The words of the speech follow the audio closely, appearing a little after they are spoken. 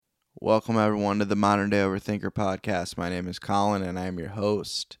Welcome, everyone, to the Modern Day Overthinker podcast. My name is Colin, and I am your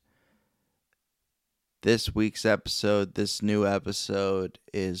host. This week's episode, this new episode,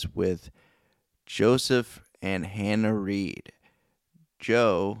 is with Joseph and Hannah Reid.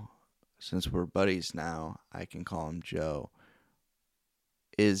 Joe, since we're buddies now, I can call him Joe,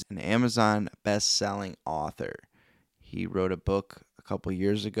 is an Amazon best-selling author. He wrote a book a couple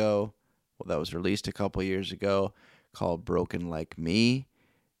years ago, that was released a couple years ago, called Broken Like Me.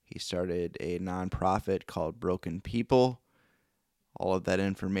 He started a nonprofit called Broken People. All of that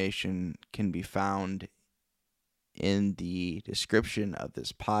information can be found in the description of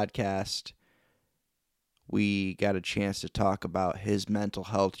this podcast. We got a chance to talk about his mental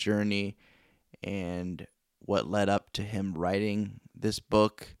health journey and what led up to him writing this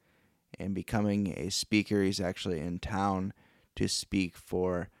book and becoming a speaker. He's actually in town to speak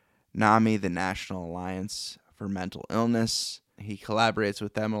for NAMI, the National Alliance for Mental Illness. He collaborates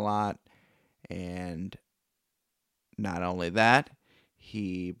with them a lot, and not only that,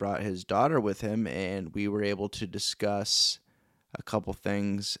 he brought his daughter with him, and we were able to discuss a couple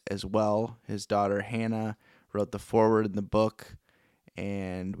things as well. His daughter, Hannah, wrote the foreword in the book,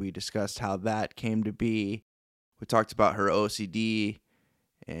 and we discussed how that came to be. We talked about her OCD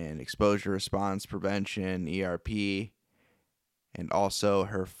and exposure response prevention, ERP, and also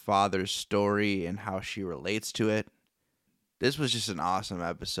her father's story and how she relates to it. This was just an awesome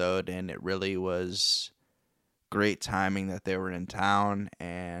episode, and it really was great timing that they were in town,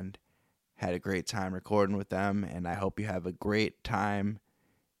 and had a great time recording with them, and I hope you have a great time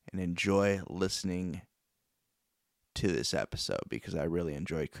and enjoy listening to this episode because I really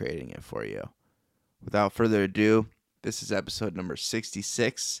enjoyed creating it for you. Without further ado, this is episode number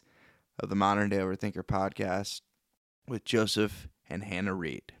 66 of the Modern Day Overthinker podcast with Joseph and Hannah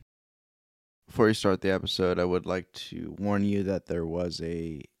Reid. Before you start the episode, I would like to warn you that there was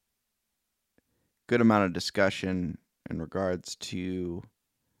a good amount of discussion in regards to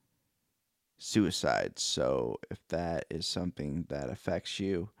suicide. So if that is something that affects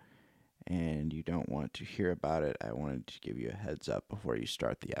you and you don't want to hear about it, I wanted to give you a heads up before you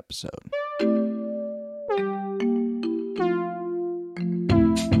start the episode.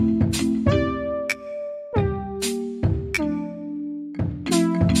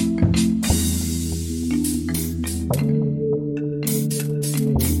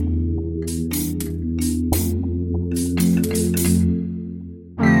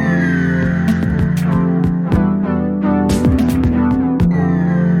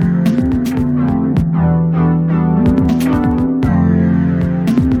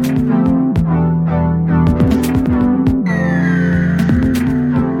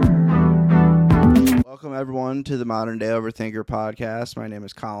 To the Modern Day Overthinker podcast. My name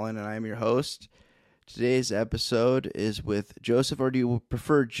is Colin, and I am your host. Today's episode is with Joseph, or do you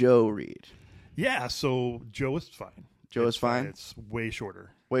prefer Joe Reid? Yeah, so Joe is fine. Joe is fine? It's way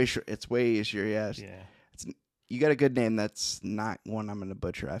shorter. It's way easier, yes. Yeah. You got a good name that's not one I'm going to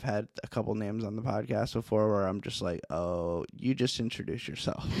butcher. I've had a couple names on the podcast before where I'm just like, oh, you just introduced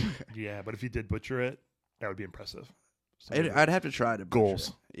yourself. Yeah, but if you did butcher it, that would be impressive. I'd have to try to butcher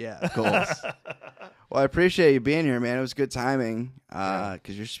goals. It. Yeah, goals. Well, I appreciate you being here, man. It was good timing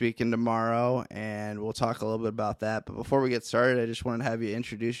because you're speaking tomorrow, and we'll talk a little bit about that. But before we get started, I just wanted to have you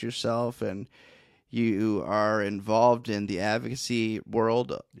introduce yourself. And you are involved in the advocacy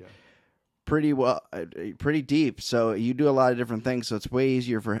world pretty deep. So you do a lot of different things. So it's way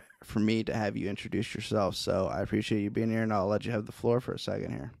easier for me to have you introduce yourself. So I appreciate you being here, and I'll let you have the floor for a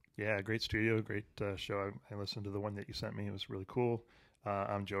second here. Yeah, great studio, great show. I listened to the one that you sent me. It was really cool.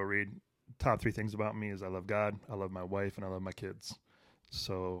 I'm Joe Reid. Top three things about me is I love God, I love my wife, and I love my kids.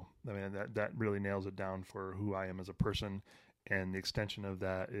 So, I mean, that really nails it down for who I am as a person. And the extension of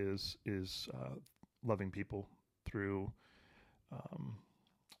that is loving people through,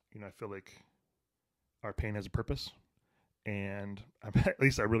 I feel like our pain has a purpose. And at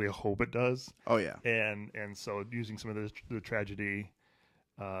least I really hope it does. Oh, yeah. And so using some of the tragedy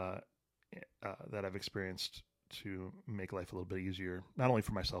that I've experienced to make life a little bit easier, not only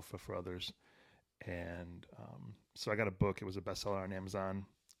for myself, but for others. And so I got a book. It was a bestseller on Amazon.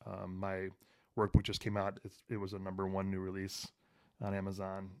 My workbook just came out. It was a #1 new release on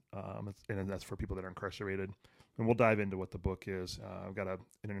Amazon. And that's for people that are incarcerated. And we'll dive into what the book is. I've got an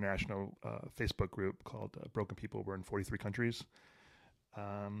international Facebook group called Broken People. We're in 43 countries.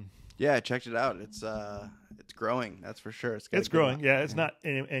 Yeah, I checked it out. It's growing. That's for sure. It's growing. Yeah, it's not.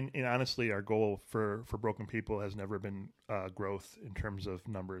 And honestly, our goal for Broken People has never been growth in terms of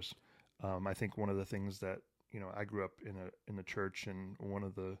numbers. I think one of the things that I grew up in the church, and one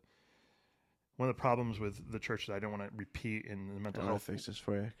of the one of the problems with the church that I don't want to repeat in the mental I'm health. gonna fix this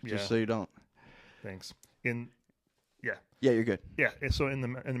for you, Yeah. just so you don't. Thanks. Yeah, you're good. Yeah. So in the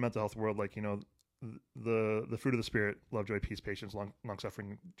mental health world, like, the fruit of the spirit, love, joy, peace, patience, long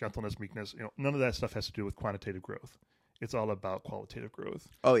suffering, gentleness, meekness, none of that stuff has to do with quantitative growth. It's all about qualitative growth.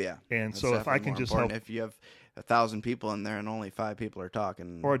 Oh yeah. And That's so if I can more just important. help, if you have 1,000 people in there and only 5 people are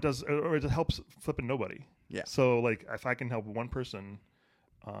talking, or it helps flipping nobody. Yeah. So like if I can help one person,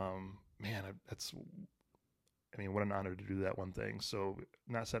 man, what an honor to do that one thing. So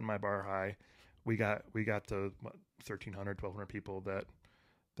not setting my bar high. We got to 1,300, 1,200 people that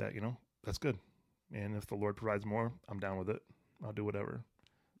that's good. And if the Lord provides more, I'm down with it. I'll do whatever.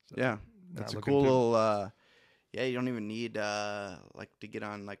 So, yeah, that's a cool little. Yeah, you don't even need like to get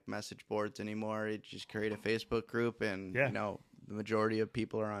on like message boards anymore. You just create a Facebook group, and the majority of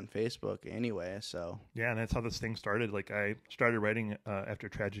people are on Facebook anyway. So yeah, and that's how this thing started. Like I started writing after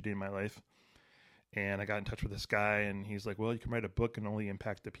tragedy in my life, and I got in touch with this guy, and he's like, "Well, you can write a book and only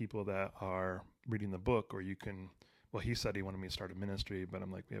impact the people that are reading the book, or you can." Well, he said he wanted me to start a ministry, but I'm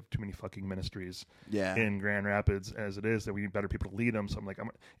like, we have too many fucking ministries in Grand Rapids as it is, that we need better people to lead them. So I'm like,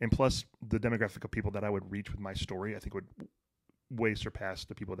 and plus the demographic of people that I would reach with my story, I think would way surpass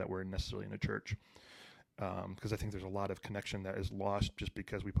the people that were necessarily in a church. Because I think there's a lot of connection that is lost just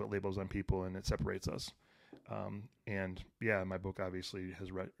because we put labels on people and it separates us. And yeah, my book obviously has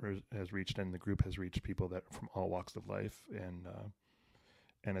reached, and the group has reached people that from all walks of life,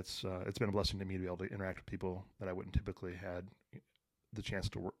 and it's been a blessing to me to be able to interact with people that I wouldn't typically had the chance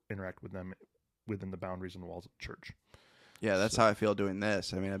to interact with them within the boundaries and the walls of the church. Yeah, that's how I feel doing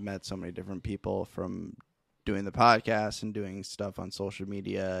this. I mean, I've met so many different people from doing the podcast and doing stuff on social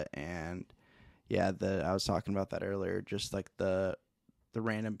media, and yeah, I was talking about that earlier. Just like the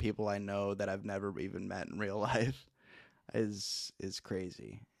random people I know that I've never even met in real life is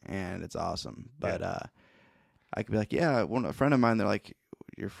crazy, and it's awesome. But I could be like, yeah, a friend of mine. They're like,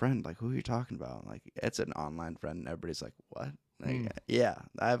 your friend, like, who are you talking about? Like, it's an online friend, and everybody's like, what? Like, yeah,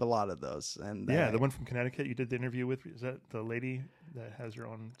 I have a lot of those. And the one from Connecticut you did the interview with, is that the lady that has her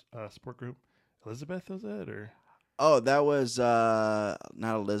own support group? Elizabeth, was it? Or oh, that was not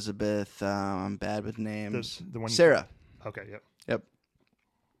Elizabeth. I'm bad with names. The one Sarah. Okay, Yep.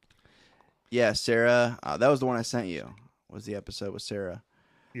 Yeah, Sarah. That was the one I sent you. Was the episode with Sarah?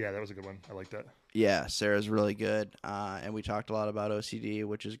 Yeah, that was a good one. I like that. Yeah, Sarah's really good, and we talked a lot about OCD,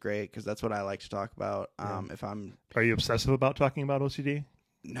 which is great because that's what I like to talk about. Are you obsessive about talking about OCD?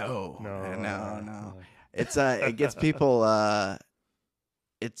 No. It's it gets people.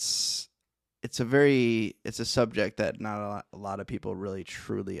 It's a subject that not a lot of people really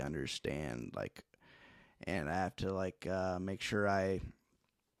truly understand. Like, and I have to make sure I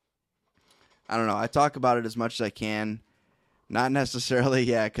don't know. I talk about it as much as I can. Not necessarily,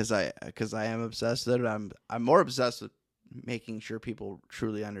 because I am obsessed with it. I'm more obsessed with making sure people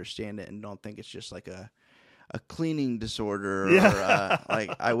truly understand it and don't think it's just like a cleaning disorder. Or,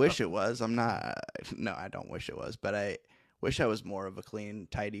 like, I wish it was. I'm not. No, I don't wish it was. But I wish I was more of a clean,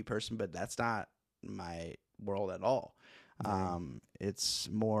 tidy person. But that's not my world at all. It's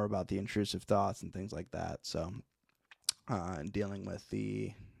more about the intrusive thoughts and things like that. So, and dealing with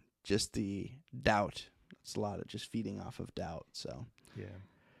the doubt. It's a lot of just feeding off of doubt. So yeah.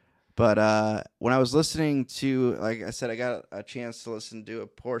 But when I was listening to, like I said, I got a chance to listen to a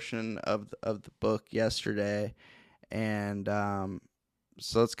portion of the book yesterday, and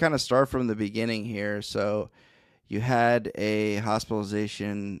so let's kind of start from the beginning here. So you had a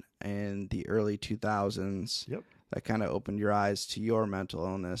hospitalization in the early 2000s. Yep. That kind of opened your eyes to your mental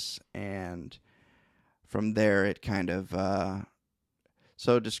illness, and from there it kind of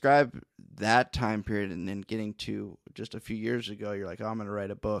so describe that time period, and then getting to just a few years ago, you're like, oh, I'm going to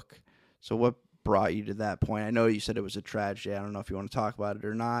write a book. So what brought you to that point? I know you said it was a tragedy. I don't know if you want to talk about it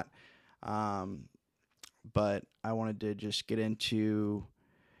or not. But I wanted to just get into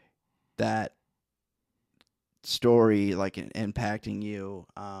that story, like impacting you,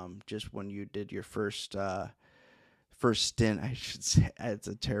 just when you did your first stint, I should say. It's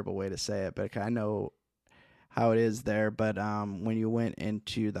a terrible way to say it, but I know how it is there. But when you went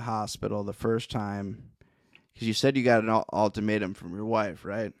into the hospital the first time, because you said you got an ultimatum from your wife,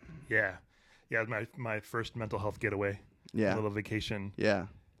 right? Yeah. My first mental health getaway. Yeah. A little vacation. Yeah.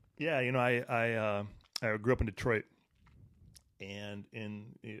 Yeah. I grew up in Detroit, and in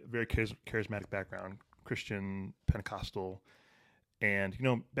a very charismatic background, Christian, Pentecostal, and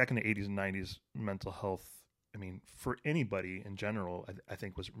back in the 80s and 90s, mental health, I mean, for anybody in general, I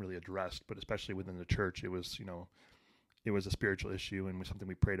think wasn't really addressed, but especially within the church, it was, it was a spiritual issue and was something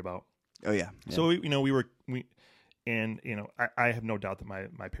we prayed about. Oh yeah. So And, I have no doubt that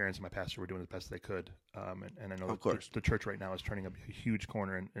my parents and my pastor were doing the best they could. And I know Of course. the church right now is turning a huge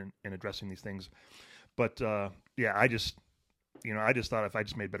corner in addressing these things. But, I just thought if I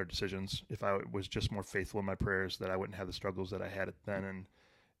just made better decisions, if I was just more faithful in my prayers, that I wouldn't have the struggles that I had then.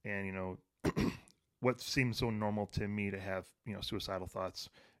 And what seemed so normal to me to have, suicidal thoughts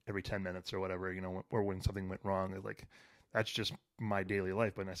every 10 minutes or whatever, or when something went wrong, like, that's just my daily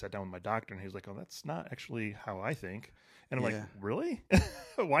life. But when I sat down with my doctor, and he was like, "Oh, that's not actually how I think." And I'm like, "Really?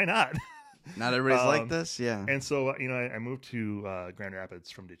 Why not?" Not everybody's like this. Yeah. And so, I moved to Grand Rapids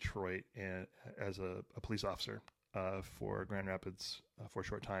from Detroit and as a police officer for Grand Rapids for a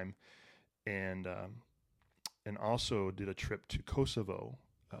short time, and also did a trip to Kosovo,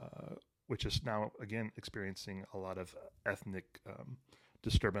 which is now again experiencing a lot of ethnic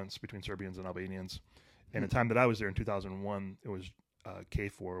disturbance between Serbians and Albanians. And the time that I was there in 2001, it was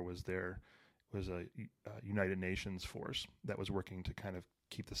KFOR was there, was a United Nations force that was working to kind of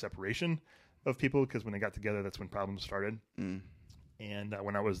keep the separation of people, because when they got together, that's when problems started. And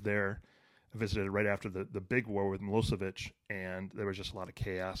when I was there, I visited right after the big war with Milosevic, and there was just a lot of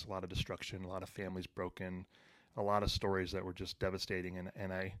chaos, a lot of destruction, a lot of families broken, a lot of stories that were just devastating.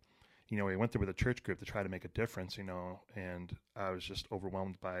 And I, we went there with a church group to try to make a difference, and I was just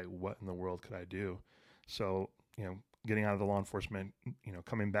overwhelmed by what in the world could I do. So, getting out of the law enforcement,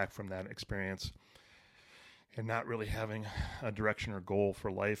 coming back from that experience and not really having a direction or goal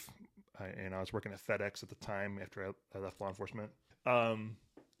for life. I was working at FedEx at the time after I left law enforcement.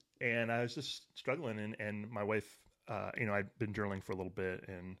 And I was just struggling. And my wife, I'd been journaling for a little bit,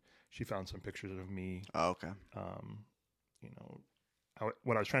 and she found some pictures of me. Oh, okay.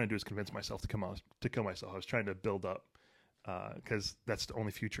 What I was trying to do is convince myself to kill myself. I was trying to build up, because that's the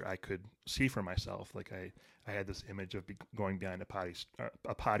only future I could see for myself. Like I had this image of going behind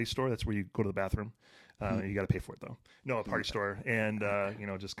a potty store. That's where you go to the bathroom. You got to pay for it though. No, a party store, and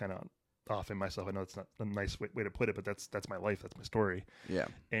just kind of off in myself. I know it's not a nice way to put it, but that's my life. That's my story. Yeah.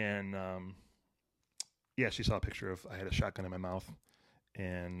 And she saw a picture of I had a shotgun in my mouth,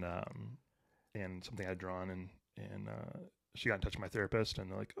 and something I'd drawn, and she got in touch with my therapist,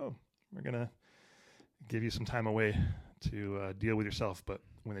 and they're like, "Oh, we're gonna give you some time away to deal with yourself." But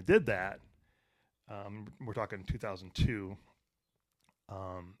when they did that, we're talking 2002,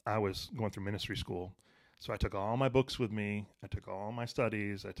 I was going through ministry school. So I took all my books with me. I took all my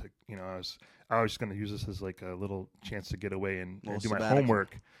studies. I took, I was going to use this as like a little chance to get away and do my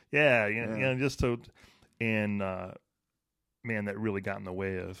homework. Yeah, just to, and man, that really got in the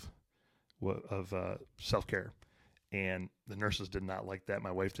way of self-care. And the nurses did not like that.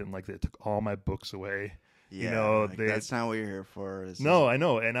 My wife didn't like that. It took all my books away. Yeah, that's not what you're here for. No, I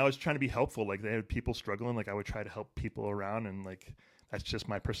know. And I was trying to be helpful. Like, they had people struggling. Like, I would try to help people around, and like, that's just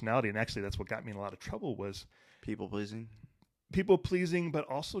my personality. And actually, that's what got me in a lot of trouble was people pleasing, but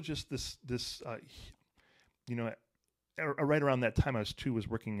also just this right around that time I was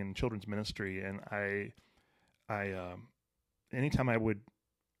working in children's ministry, and I anytime I would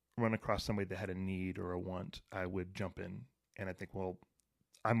run across somebody that had a need or a want, I would jump in, and I think, well,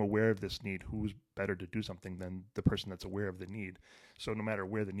 I'm aware of this need. Who's better to do something than the person that's aware of the need? So no matter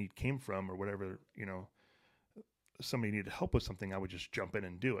where the need came from or whatever, somebody needed help with something, I would just jump in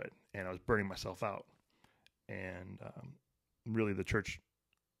and do it. And I was burning myself out. And really the church,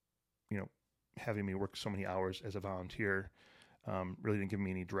 having me work so many hours as a volunteer, really didn't give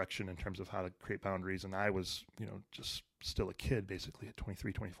me any direction in terms of how to create boundaries. And I was, just still a kid basically at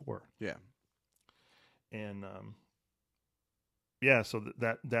 23, 24. Yeah. And, so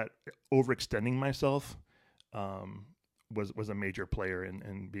that overextending myself was a major player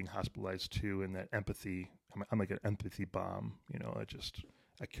in being hospitalized too, and that empathy. I'm like an empathy bomb. I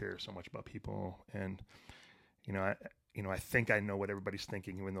care so much about people, and I think I know what everybody's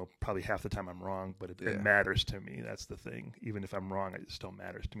thinking, even though probably half the time I'm wrong. But it matters to me. That's the thing. Even if I'm wrong, it still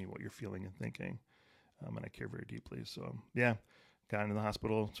matters to me what you're feeling and thinking, and I care very deeply. So got into the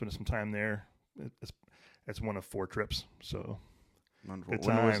hospital, spent some time there. It's one of 4 trips. So. When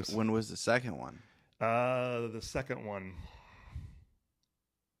was the second one? The second one,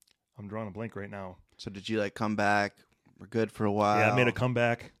 I'm drawing a blank right now. So did you come back? We're good for a while. Yeah, I made a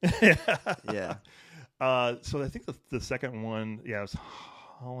comeback. Yeah. So I think the second one, it was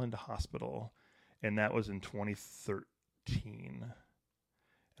Holland Hospital, and that was in 2013.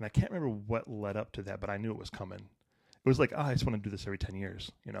 And I can't remember what led up to that, but I knew it was coming. It was like, I just want to do this every 10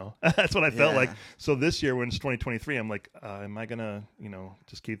 years, That's what I felt like. So this year, when it's 2023, I'm like, am I going to,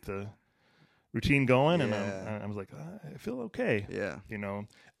 just keep the routine going? And I was like, I feel okay. Yeah.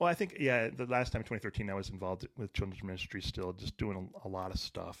 Well, I think, the last time, 2013, I was involved with children's ministry still, just doing a lot of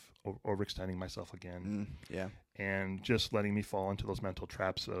stuff, overextending myself again. Yeah. and just letting me fall into those mental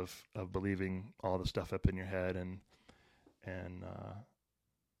traps of believing all the stuff up in your head. And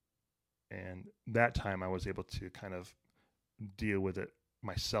that time I was able to kind of deal with it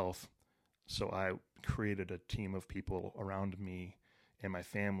myself. So I created a team of people around me and my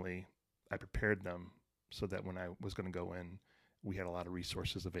family. I prepared them so that when I was going to go in, we had a lot of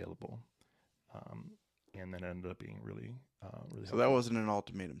resources available. And that ended up being really So helpful. that wasn't an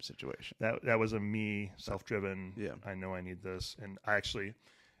ultimatum situation. That was a me, self-driven. Yeah. I know I need this. And I actually,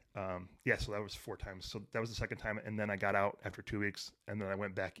 so that was 4 times. So that was the second time. And then I got out after 2 weeks, and then I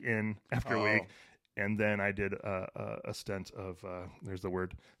went back in after a week. And then I did a stent of, there's the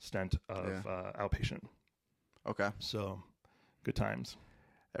word, stent of outpatient. Okay. So good times.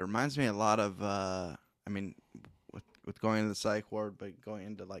 It reminds me a lot of, with going into the psych ward, but going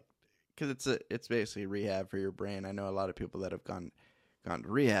into because it's basically rehab for your brain. I know a lot of people that have gone to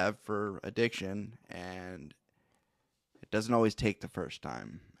rehab for addiction, and it doesn't always take the first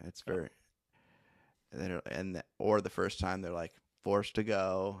time. It's very, or the first time they're like forced to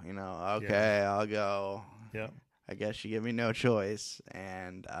go. Okay, I'll go. Yeah. I guess you give me no choice,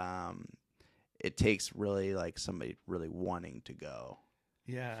 and it takes really somebody really wanting to go.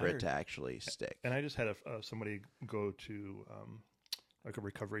 Yeah, for it to actually stick. And I just had somebody go to a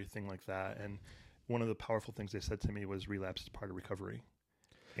recovery thing like that, and one of the powerful things they said to me was relapse is part of recovery,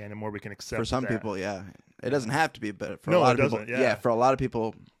 and the more we can accept for some that, people, it doesn't have to be, but for No, a lot it of people, doesn't, for a lot of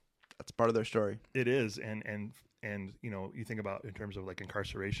people, that's part of their story. it is, and you think about in terms of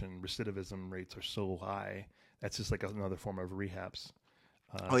incarceration, recidivism rates are so high. That's just another form of rehabs.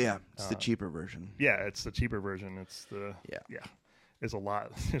 It's the cheaper version. Yeah, it's the cheaper version. It's the yeah. There's a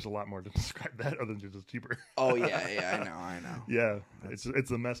lot more to describe that other than just cheaper. Oh yeah, I know. Yeah, it's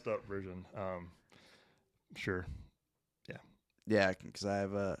the messed up version. Sure. Yeah, because I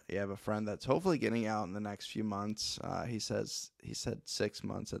have a friend that's hopefully getting out in the next few months. He said 6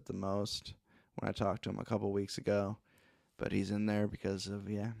 months at the most when I talked to him a couple weeks ago, but he's in there because of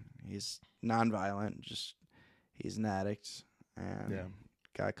he's nonviolent, just he's an addict and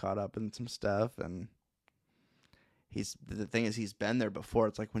got caught up in some stuff, and the thing is he's been there before.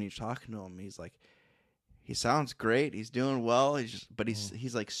 It's like when you're talking to him, he's like, he sounds great, he's doing well, he's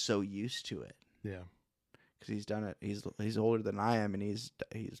so used to it. Yeah. Because he's done it. He's older than I am, and he's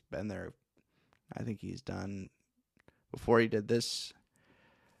been there. I think he's done before he did this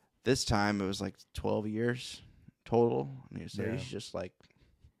time. It was 12 years total, and he's just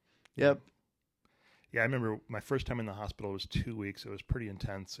yep. Yeah, I remember my first time in the hospital was 2 weeks. It was pretty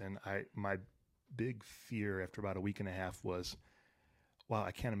intense, and my big fear after about a week and a half was, wow,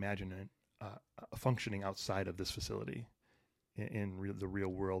 I can't imagine functioning outside of this facility. In the real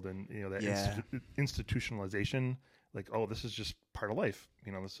world, and that institutionalization, this is just part of life,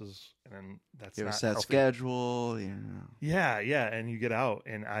 this is, and then that's you have not a set healthy. schedule, and you get out,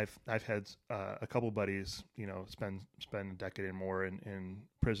 and I've had a couple buddies spend a decade and more in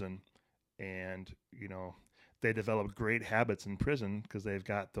prison, and they develop great habits in prison because they've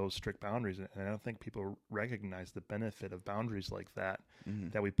got those strict boundaries, and I don't think people recognize the benefit of boundaries like that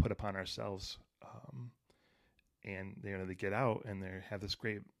that we put upon ourselves. And they get out and they have this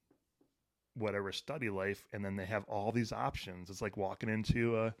great whatever study life, and then they have all these options. It's like walking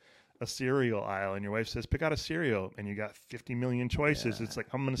into a cereal aisle, and your wife says, pick out a cereal, and you got 50 million choices. It's like,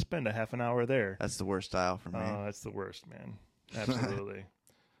 I'm going to spend a half an hour there. That's the worst aisle for me. That's the worst, man. Absolutely.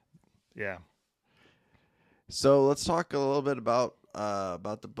 Yeah. So let's talk a little bit about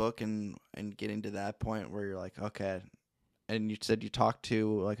the book and getting to that point where you're like, okay. And you said you talked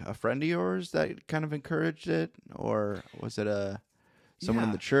to a friend of yours that kind of encouraged it, or was it someone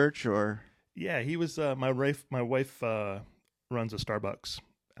in the church, or? Yeah, he was my wife. My wife runs a Starbucks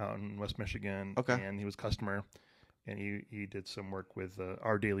out in West Michigan. Okay. And he was a customer, and he did some work with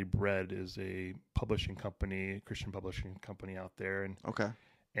Our Daily Bread is a publishing company, Christian publishing company out there, and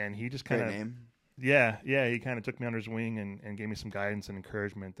and he just kind of name. Yeah, he kind of took me under his wing and gave me some guidance and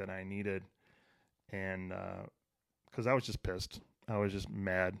encouragement that I needed, and. Because I was just pissed. I was just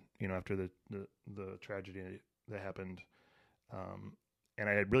mad, after the tragedy that happened. And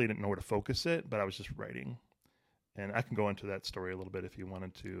I really didn't know where to focus it, but I was just writing. And I can go into that story a little bit if you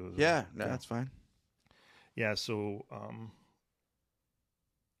wanted to. Yeah, no, that's fine. Yeah, so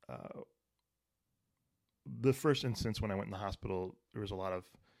the first instance when I went in the hospital, there was a lot of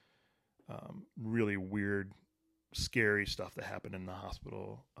really weird, scary stuff that happened in the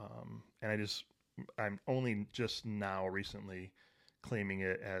hospital. And I'm only just now recently claiming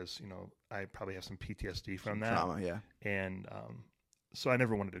it as, I probably have some PTSD from that. Trauma, yeah. And so I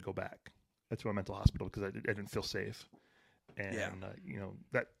never wanted to go back to a mental hospital because I didn't feel safe. And,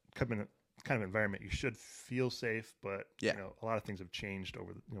 that kind of environment, you should feel safe, but Yeah. a lot of things have changed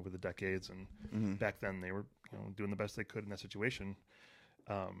over the decades, and Mm-hmm. back then they were doing the best they could in that situation.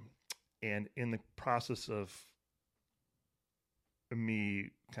 And in the process of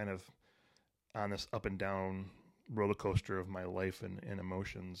me kind of on this up and down roller coaster of my life and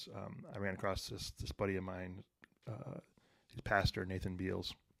emotions, I ran across this buddy of mine. He's a pastor, Nathan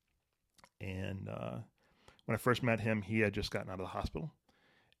Beals, and when I first met him, he had just gotten out of the hospital,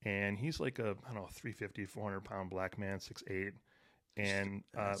 and he's like a, I don't know, 350, 400-pound black man, 6'8", and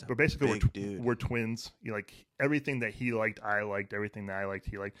but basically we're twins. Like everything that he liked, I liked. Everything that I liked,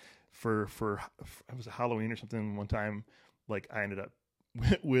 he liked. For it was a Halloween or something one time. Like I ended up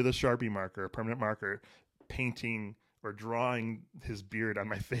with a Sharpie marker, a permanent marker, painting or drawing his beard on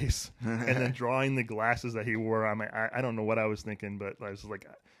my face, and then drawing the glasses that he wore on my. I don't know what I was thinking, but I was like,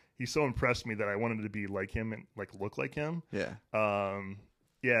 he so impressed me that I wanted to be like him and like look like him. Yeah.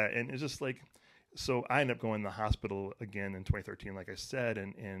 Yeah, and it's just like, so I ended up going to the hospital again in 2013, like I said,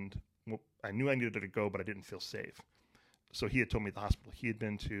 and I knew I needed to go, but I didn't feel safe. So he had told me the hospital he had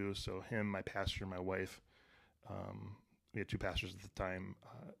been to. So him, my pastor, my wife, we had two pastors at the time,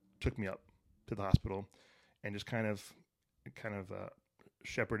 took me up to the hospital, and just kind of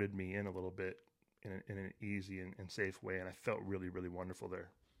shepherded me in a little bit in an easy and safe way, and I felt really, really wonderful there.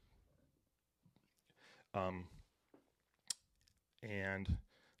 And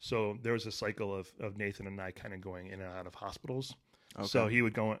so there was a cycle of Nathan and I kind of going in and out of hospitals. Okay. So he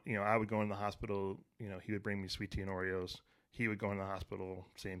would go, I would go in the hospital, he would bring me sweet tea and Oreos. He would go in the hospital,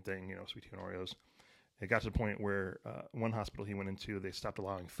 same thing, sweet tea and Oreos. It got to the point where one hospital he went into, they stopped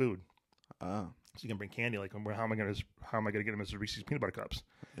allowing food. Oh. So you can bring candy. Like, how am I going to get him as Reese's peanut butter cups?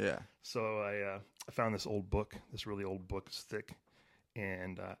 Yeah. So I found this old book, this really old book. It's thick.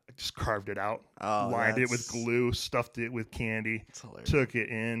 And I just carved it out, lined it with glue, stuffed it with candy, took it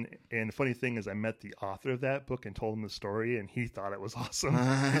in. And the funny thing is I met the author of that book and told him the story, and he thought it was awesome.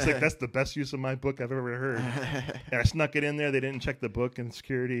 He's like, that's the best use of my book I've ever heard. And I snuck it in there. They didn't check the book in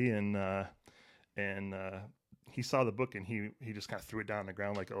security, and he saw the book, and he just kind of threw it down on the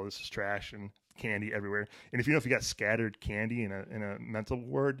ground like, oh, this is trash, and candy everywhere. And if you got scattered candy in a mental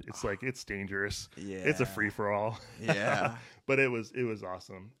ward, it's like, it's dangerous. Yeah. It's a free for all. Yeah. But it was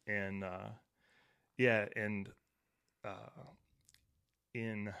awesome. And I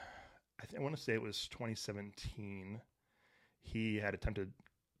want to say it was 2017, he had attempted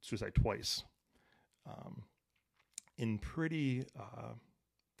suicide twice, in pretty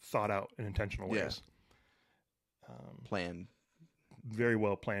thought out and intentional ways. Planned. Very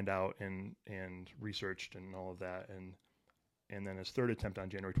well planned out and researched and all of that. And then his third attempt on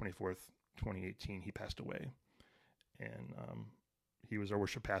January 24th, 2018, he passed away. And he was our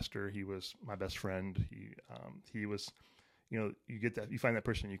worship pastor. He was my best friend. He was, you get that, you find that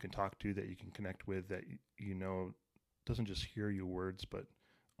person you can talk to, that you can connect with, that doesn't just hear your words, but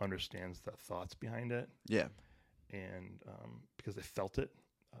understands the thoughts behind it. Yeah. And because they felt it.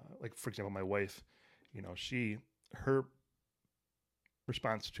 Like, for example, my wife, her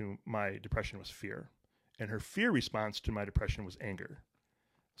response to my depression was fear, and her fear response to my depression was anger.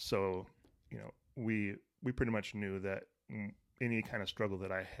 So, we pretty much knew that any kind of struggle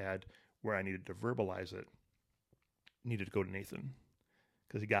that I had where I needed to verbalize it needed to go to Nathan,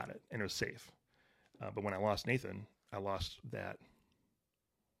 because he got it and it was safe. But when I lost Nathan, I lost that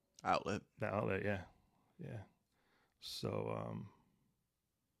outlet. Yeah. So,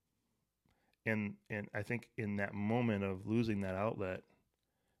 and I think in that moment of losing that outlet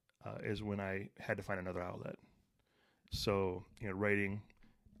is when I had to find another outlet. So, writing,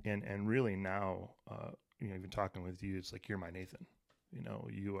 and really now, even talking with you, it's like, you're my Nathan.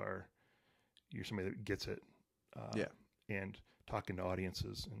 You're somebody that gets it. Yeah. And talking to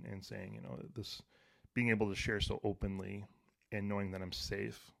audiences and saying, this, being able to share so openly and knowing that I'm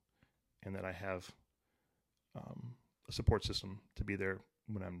safe and that I have a support system to be there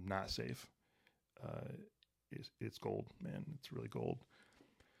when I'm not safe, it's gold, man. It's really gold.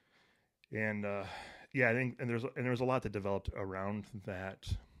 And I think there was a lot that developed around that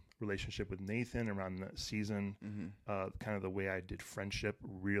relationship with Nathan, around that season. Mm-hmm. Kind of the way I did friendship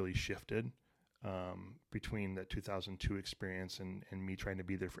really shifted between the 2002 experience and me trying to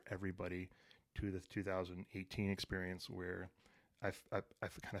be there for everybody, to the 2018 experience where I've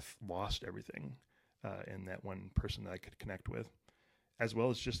kind of lost everything in that one person that I could connect with, as well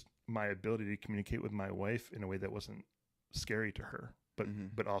as just my ability to communicate with my wife in a way that wasn't scary to her,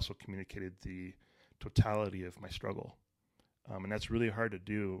 but also communicated the totality of my struggle. And that's really hard to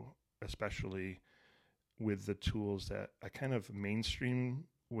do, especially with the tools that I kind of mainstream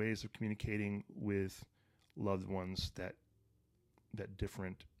ways of communicating with loved ones that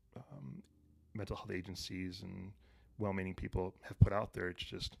different mental health agencies and well-meaning people have put out there.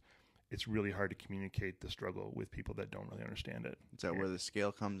 It's really hard to communicate the struggle with people that don't really understand it. Is that where the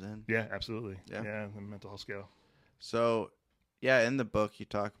scale comes in? Yeah, absolutely. Yeah, the mental health scale. So, yeah, in the book you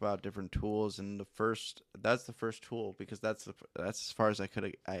talk about different tools, and that's the first tool, because that's as far as I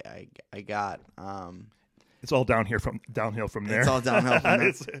got. It's all downhill from there. It's all downhill from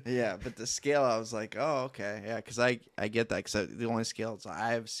there. Yeah, but the scale, I was like, oh, okay, yeah, because I get that, because the only scales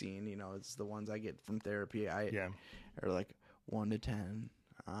I've seen, it's the ones I get from therapy. Are like 1 to 10,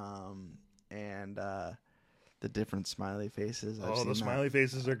 and the different smiley faces. The smiley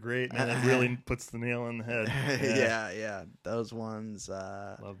faces are great, man. That really puts the nail on the head. Yeah, those ones.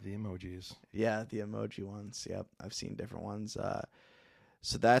 Love the emojis. Yeah, the emoji ones. Yep, I've seen different ones.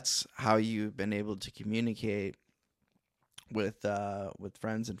 So that's how you've been able to communicate with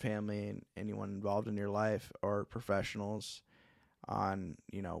friends and family and anyone involved in your life or professionals on,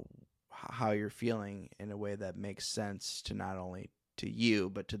 how you're feeling in a way that makes sense to not only to you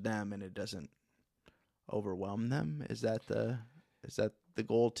but to them, and it doesn't overwhelm them. Is that the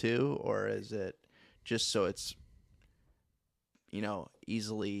goal too, or is it just so it's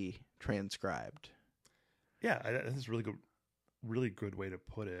easily transcribed? Yeah, that's a really good way to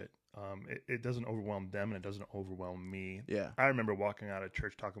put it. It doesn't overwhelm them, and it doesn't overwhelm me. Yeah, I remember walking out of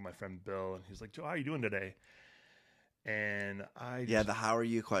church talking to my friend Bill, and he's like, "Joe, how are you doing today?" And the how are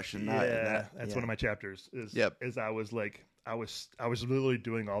you question. That's one of my chapters. Is I was like, I was literally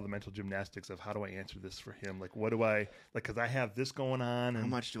doing all the mental gymnastics of how do I answer this for him? Like, what do I like? Because I have this going on. And, how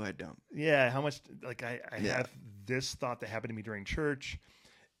much do I dump? Yeah, how much? Like, I have this thought that happened to me during church,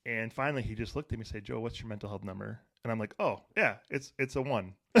 and finally he just looked at me and said, "Joe, what's your mental health number?" And I'm like, "Oh, yeah, it's a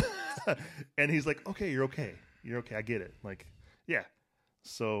 1." And he's like, "Okay, you're okay. I get it." Like, yeah.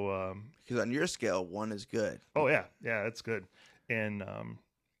 So, because on your scale, 1 is good. Oh yeah, that's good. And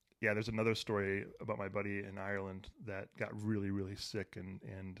there's another story about my buddy in Ireland that got really, really sick,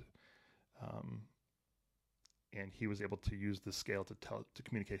 and he was able to use the scale to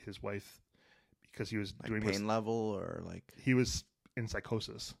communicate his wife, because he was doing pain level, or like he was in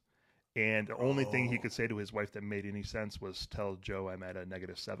psychosis, and the only thing he could say to his wife that made any sense was, "Tell Joe I'm at a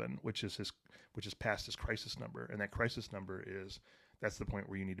 -7," which is past his crisis number, and that crisis number that's the point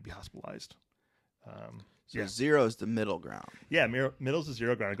where you need to be hospitalized. So 0 is the middle ground. Yeah, middle's the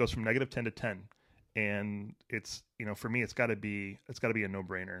 0 ground. It goes from -10 to 10, and it's for me it's got to be a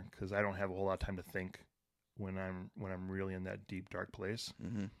no-brainer, because I don't have a whole lot of time to think when I'm really in that deep dark place.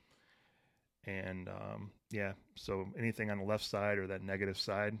 Mm-hmm. And so anything on the left side or that negative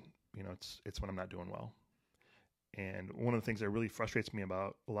side, it's when I'm not doing well. And one of the things that really frustrates me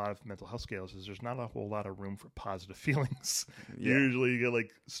about a lot of mental health scales is there's not a whole lot of room for positive feelings. Yeah. Usually you get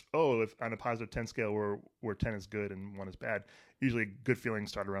like, if on a positive 10 scale where 10 is good and 1 is bad, usually good feelings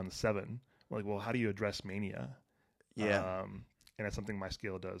start around the 7. Like, well, how do you address mania? Yeah. And that's something my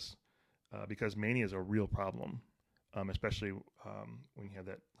scale does, because mania is a real problem, especially when you have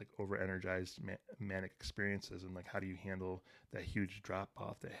that like over-energized manic experiences, and like how do you handle that huge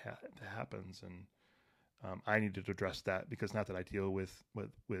drop-off that happens. And I needed to address that, because not that I deal with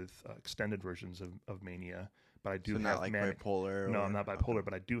extended versions of mania, but I do have not like manic. Bipolar. No, I'm not bipolar,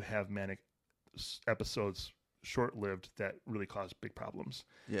 but I do have manic episodes, short-lived, that really cause big problems.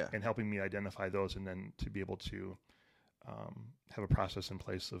 Yeah, and helping me identify those, and then to be able to have a process in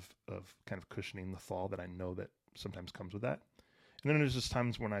place of kind of cushioning the fall that I know that sometimes comes with that. And then there's just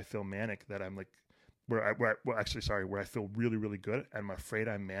times when I feel manic that I'm like, where I feel really, really good, and I'm afraid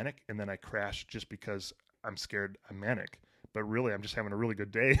I'm manic, and then I crash just because I'm scared I'm manic, but really I'm just having a really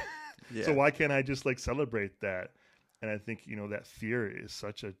good day. Yeah. So why can't I just like celebrate that? And I think that fear is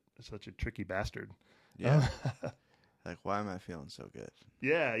such a tricky bastard. Yeah. Like, why am I feeling so good?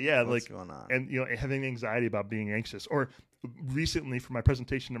 Yeah. What's going on? And having anxiety about being anxious. Or recently for my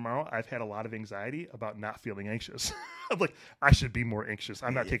presentation tomorrow, I've had a lot of anxiety about not feeling anxious. I'm like, I should be more anxious.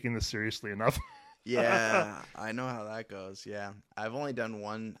 I'm not taking this seriously enough. Yeah, I know how that goes. Yeah, I've only done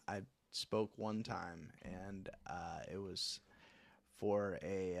one. I spoke one time, and it was for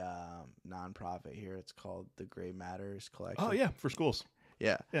a nonprofit here. It's called the Gray Matters Collective. Oh yeah, for schools.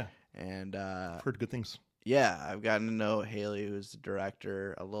 Yeah. And I've heard good things. Yeah, I've gotten to know Haley, who's the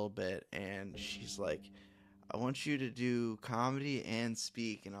director, a little bit, and she's like, "I want you to do comedy and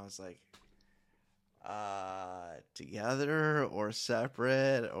speak," and I was like, together or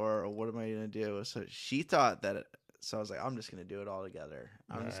separate, or what am I gonna do? So she thought that so I was like, I'm just gonna do it all together.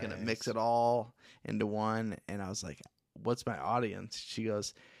 I'm just gonna mix it all into one. And I was like, what's my audience? She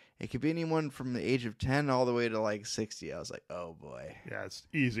goes, it could be anyone from the age of 10 all the way to like 60. I was like, oh boy. Yeah, it's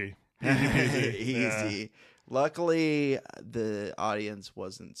easy. Easy. Luckily, the audience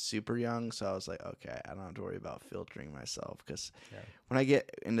wasn't super young, so I was like, okay, I don't have to worry about filtering myself, because when I get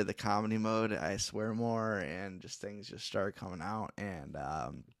into the comedy mode, I swear more, and just things just start coming out. And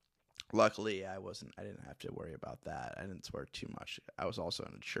luckily, I didn't have to worry about that. I didn't swear too much. I was also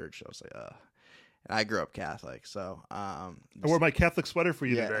in a church, so I was like, ugh. And I grew up Catholic, so I wore my Catholic sweater for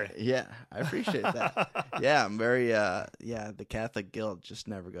you today. Yeah, I appreciate that. Yeah, I'm very the Catholic guilt just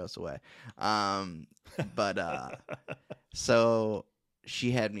never goes away. But so she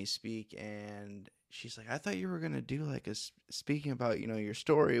had me speak, and she's like, I thought you were gonna do like speaking about your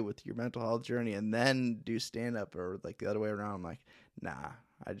story with your mental health journey, and then do stand up, or like the other way around. I'm like, nah,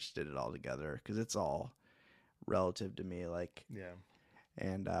 I just did it all together because it's all relative to me. Like,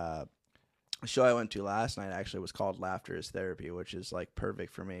 and the show I went to last night actually was called Laughter is Therapy, which is like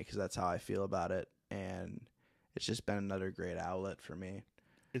perfect for me because that's how I feel about it. And it's just been another great outlet for me.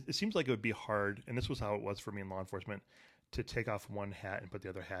 It seems like it would be hard, and this was how it was for me in law enforcement, to take off one hat and put the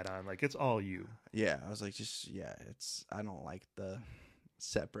other hat on. Like, it's all you. Yeah. I was like, I don't like the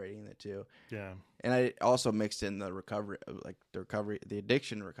separating the two. Yeah. And I also mixed in the recovery, the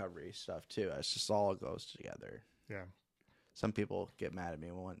addiction recovery stuff too. It's just all goes together. Yeah. Some people get mad at me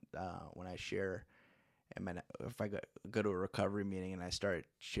when I share, and if I go to a recovery meeting and I start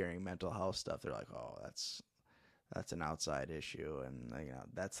sharing mental health stuff, they're like, "Oh, that's an outside issue," and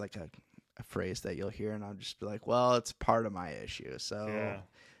that's like a phrase that you'll hear, and I'll just be like, "Well, it's part of my issue, so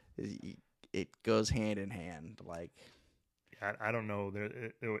it goes hand in hand." Like, I don't know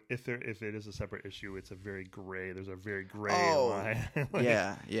if it is a separate issue. It's there's a very gray line.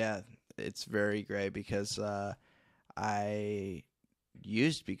 Yeah, it's very gray because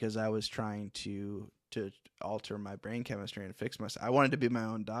because I was trying to alter my brain chemistry and fix myself. I wanted to be my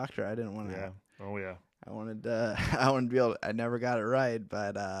own doctor. I didn't want to. Yeah. Oh yeah. I wanted to be able. I never got it right,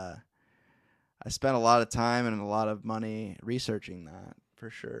 but I spent a lot of time and a lot of money researching that for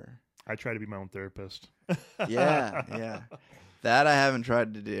sure. I try to be my own therapist. Yeah. That I haven't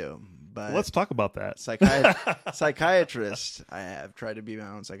tried to do. But let's talk about that. Psychiatrist, I have tried to be my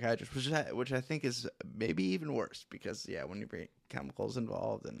own psychiatrist, which I think is maybe even worse because, when you bring chemicals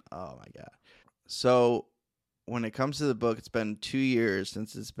involved, and oh my God. So when it comes to the book, it's been 2 years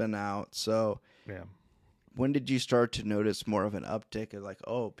since it's been out. So when did you start to notice more of an uptick of like,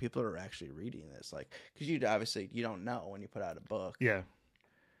 oh, people are actually reading this? Like, because you don't know when you put out a book. Yeah.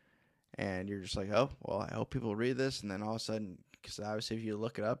 And you're just like, oh, well, I hope people read this. And then all of a sudden, because obviously if you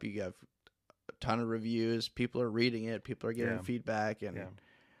look it up, you have a ton of reviews. People are reading it. People are getting feedback. And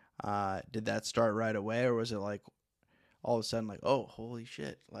did that start right away? Or was it like all of a sudden like, oh, holy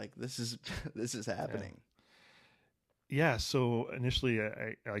shit, like this is happening? Yeah. So initially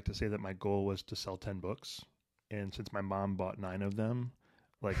I like to say that my goal was to sell 10 books. And since my mom bought 9 of them,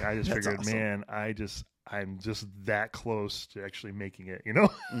 like I just figured, awesome. Man, I'm just that close to actually making it,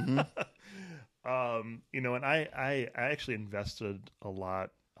 Mm-hmm. And I actually invested a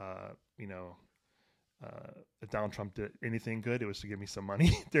lot, if Donald Trump did anything good, it was to give me some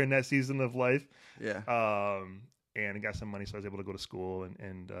money during that season of life. Yeah. And I got some money, so I was able to go to school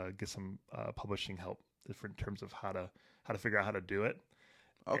and get some publishing help in terms of how to figure out how to do it.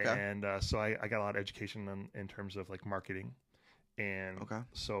 Okay. And so I got a lot of education in terms of like marketing. And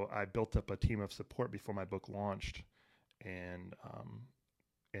so I built up a team of support before my book launched, and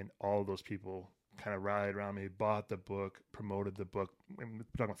all of those people kind of rallied around me, bought the book, promoted the book. We're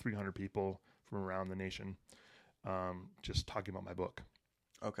talking about 300 people from around the nation, just talking about my book.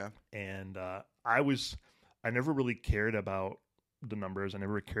 Okay. And I never really cared about the numbers. I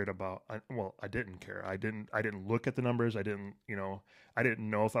never cared about. I didn't care. I didn't look at the numbers. I didn't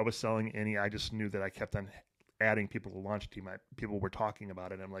know if I was selling any. I just knew that I kept on adding people to the launch team. People were talking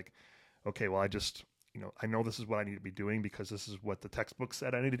about it. And I'm like, okay, well, I know this is what I need to be doing because this is what the textbook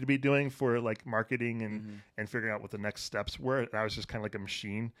said I needed to be doing for like marketing and figuring out what the next steps were. And I was just kind of like a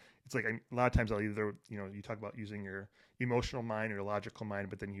machine. It's like a lot of times I'll either, you talk about using your emotional mind or your logical mind,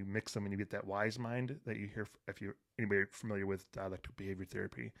 but then you mix them and you get that wise mind that you hear. If you're anybody familiar with dialectical behavior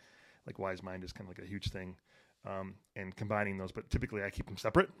therapy, like wise mind is kind of like a huge thing. And combining those, but typically I keep them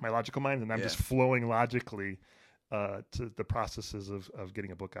separate, my logical mind, and I'm just flowing logically to the processes of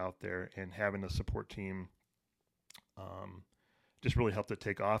getting a book out there, and having a support team just really helped it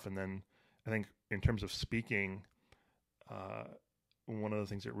take off. And then I think in terms of speaking, one of the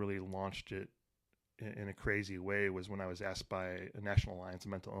things that really launched it in a crazy way was when I was asked by a National Alliance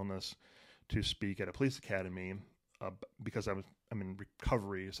of Mental Illness to speak at a police academy. Because I'm in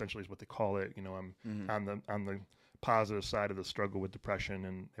recovery, essentially is what they call it. I'm on the positive side of the struggle with depression,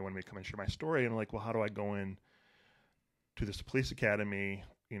 and they wanted me to come and share my story. And I'm like, well, how do I go in to this police academy,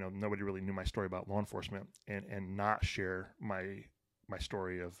 nobody really knew my story about law enforcement, and not share my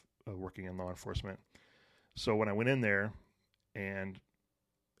story of working in law enforcement. So when I went in there, and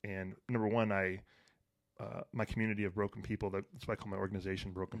number one, my community of broken people, that's why I call my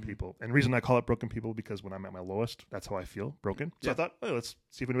organization Broken People. And the reason I call it Broken People, because when I'm at my lowest, that's how I feel, broken. So I thought, let's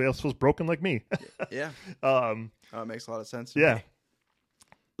see if anybody else feels broken like me. Yeah. It makes a lot of sense to me.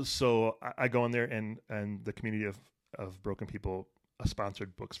 So I go in there, and the community of Broken People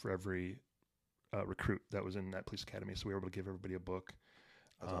sponsored books for every recruit that was in that police academy. So we were able to give everybody a book,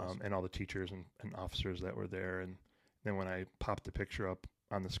 awesome. And all the teachers and officers that were there. And then when I popped the picture up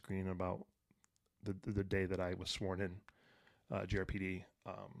on the screen about the day that I was sworn in, GRPD,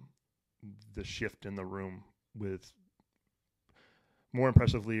 the shift in the room, with more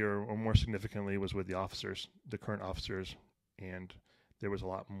impressively or more significantly, was with the officers, the current officers. And there was a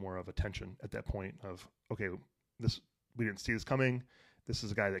lot more of attention at that point of, okay, we didn't see this coming. This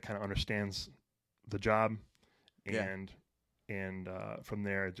is a guy that kind of understands the job. And from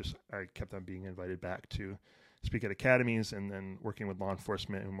there, I kept on being invited back to speak at academies, and then working with law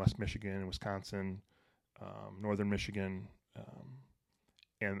enforcement in West Michigan, Wisconsin, Northern Michigan.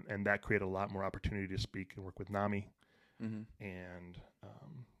 And that created a lot more opportunity to speak and work with NAMI. Mm-hmm.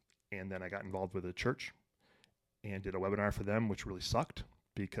 And then I got involved with a church and did a webinar for them, which really sucked,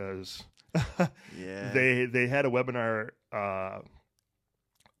 because they had a webinar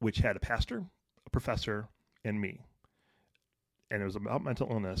which had a pastor, a professor, and me. And it was about mental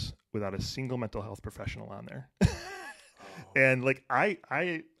illness without a single mental health professional on there. And like, I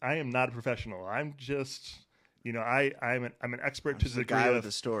am not a professional. I'm just, I'm an expert to the degree guy of with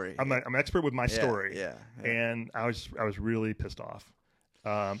the story. I'm an expert with my story. Yeah. And I was really pissed off.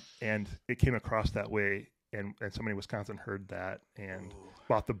 And it came across that way. And somebody in Wisconsin heard that and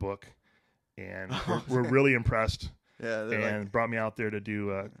bought the book, and were really impressed. And brought me out there to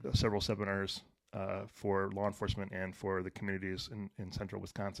do several seminars for law enforcement and for the communities in central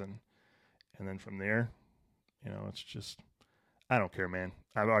Wisconsin. And then from there, it's just, I don't care, man.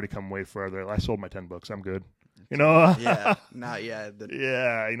 I've already come way further. I sold my 10 books. I'm good. Not yet. And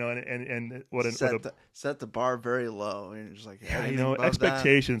set the bar very low, and just like,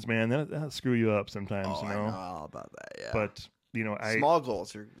 expectations, man, that screw you up sometimes. I know all about that. Yeah, but small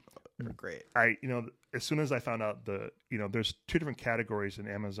goals are great. As soon as I found out there's two different categories in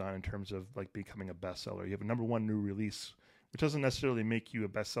Amazon in terms of like becoming a bestseller. You have a number one new release, which doesn't necessarily make you a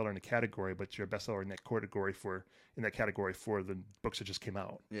bestseller in a category, but you're a bestseller in that category for the books that just came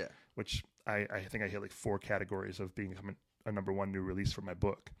out. Yeah. Which I think I hit like 4 categories of being a number one new release for my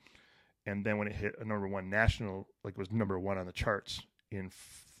book. And then when it hit a number one national, like was number one on the charts in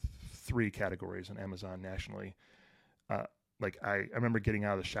 3 categories on Amazon nationally. I remember getting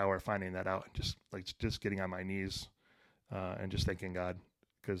out of the shower, finding that out, and just getting on my knees, and just thanking God,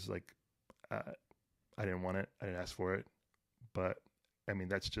 because I didn't want it, I didn't ask for it, but I mean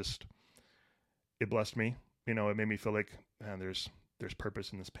that's just, it blessed me. It made me feel like there's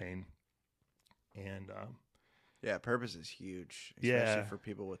purpose in this pain, and purpose is huge, especially for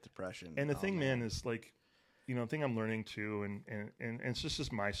people with depression. And the thing, man, is like, the thing I'm learning too, and it's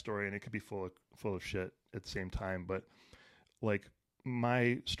just my story, and it could be full of shit at the same time, but like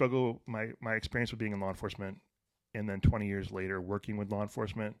my struggle, my experience with being in law enforcement, and then 20 years later working with law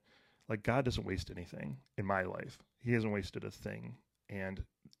enforcement, like God doesn't waste anything in my life. He hasn't wasted a thing. And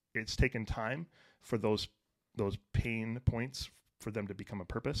it's taken time for those pain points for them to become a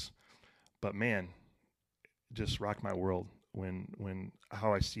purpose. But man, it just rocked my world when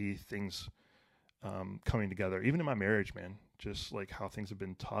how I see things coming together, even in my marriage, man, just like how things have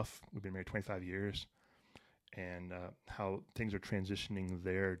been tough. We've been married 25 years. And how things are transitioning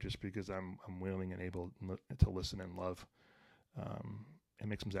there, just because I'm willing and able to listen and love, and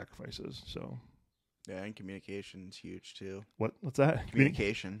make some sacrifices. So, and communication's huge too. What's that?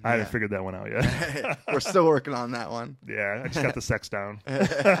 Communication. I haven't figured that one out yet. We're still working on that one. Yeah, I just got the sex down.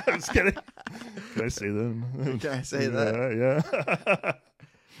 I'm just kidding. Can I say that? Can I say that? Yeah.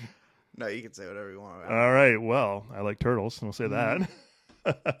 No, you can say whatever you want. All right. Well, I like turtles, and we'll say that.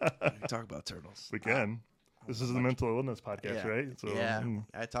 We can talk about turtles. We can. This is the mental illness podcast, right? So,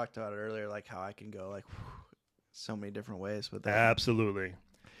 I talked about it earlier, like how I can go like so many different ways with that. Absolutely.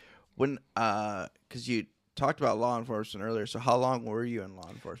 When, because you talked about law enforcement earlier, so how long were you in law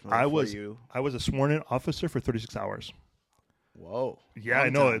enforcement? I was a sworn-in officer for 36 hours. Whoa. Yeah, I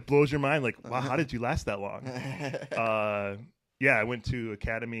know. Time. It blows your mind. Like, wow, how did you last that long? I went to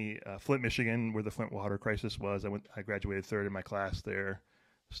Academy, Flint, Michigan, where the Flint water crisis was. I graduated 3rd in my class there.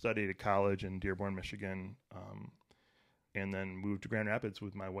 Studied at college in Dearborn, Michigan, and then moved to Grand Rapids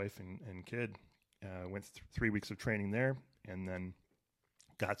with my wife and kid. Went 3 weeks of training there, and then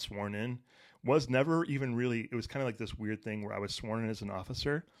got sworn in, was never even really, it was kind of like this weird thing where I was sworn in as an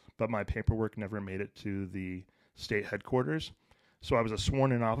officer, but my paperwork never made it to the state headquarters. So I was a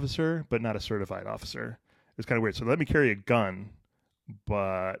sworn in officer, but not a certified officer. It was kind of weird. So they let me carry a gun,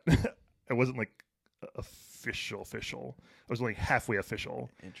 but it wasn't like official. I was only halfway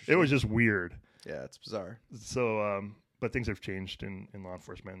official. It was just weird. Yeah, it's bizarre. So, but things have changed in law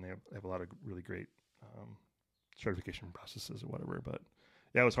enforcement. And they have a lot of really great certification processes or whatever. But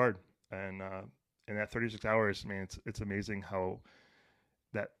yeah, it was hard. And in that 36 hours, man, it's amazing how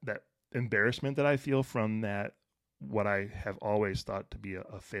that embarrassment that I feel from that, what I have always thought to be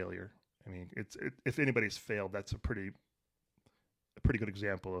a failure. I mean, if anybody's failed, that's a pretty good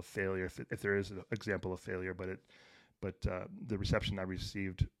example of failure, if there is an example of failure. But the reception I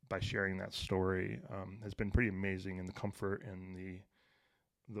received by sharing that story has been pretty amazing, and the comfort and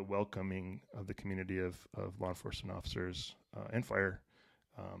the welcoming of the community of law enforcement officers and fire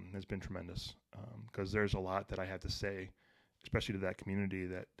has been tremendous. Because there's a lot that I have to say, especially to that community,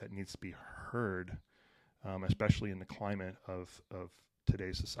 that needs to be heard, especially in the climate of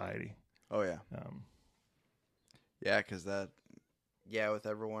today's society. Oh yeah. Yeah, because with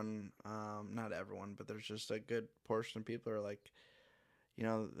everyone, not everyone, but there's just a good portion of people are like,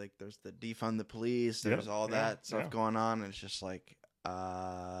 like there's the defund the police, there's all that stuff going on, and it's just like,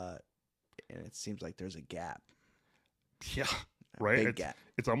 and it seems like there's a gap. Yeah, right. Big gap.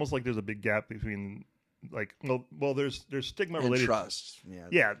 It's almost like there's a big gap between, like, well, there's stigma and related trust.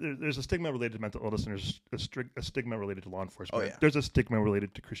 Yeah, there's a stigma related to mental illness, and there's a stigma related to law enforcement. Oh, yeah. There's a stigma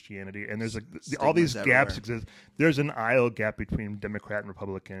related to Christianity, and there's Stigmas all these everywhere. gaps exist. There's an aisle gap between Democrat and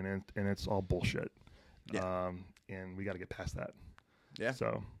Republican, and it's all bullshit. Yeah. And we got to get past that. Yeah.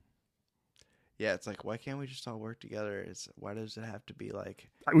 So. Yeah, it's like, why can't we just all work together? Why does it have to be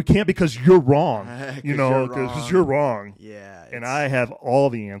like... We can't because you're wrong, because you're wrong. Yeah. And I have all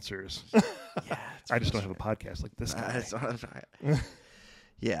the answers. Yeah. I just don't have a podcast like this guy.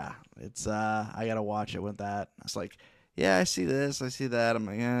 Yeah. It's, I got to watch it with that. It's like, yeah, I see this, I see that. I'm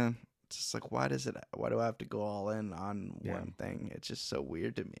like, it's just like, why do I have to go all in on one thing? It's just so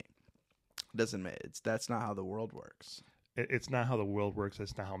weird to me. It doesn't make that's not how the world works. It's not how the world works.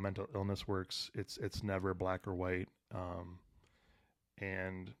 It's not how mental illness works. It's never black or white.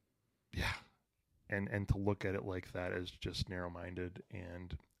 And to look at it like that is just narrow-minded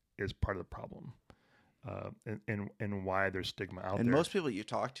and is part of the problem. And why there's stigma out there. And most people you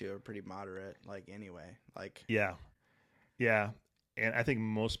talk to are pretty moderate, like, anyway. Like, yeah. And I think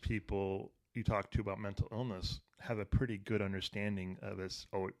most people you talk to about mental illness have a pretty good understanding of this.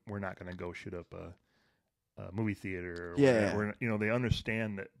 Oh, we're not going to go shoot up a movie theater. They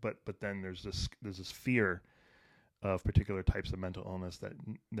understand that, but then there's this fear of particular types of mental illness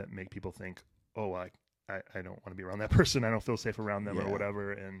that make people think, oh, I don't want to be around that person. I don't feel safe around them or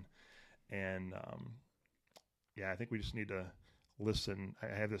whatever. And I think we just need to listen.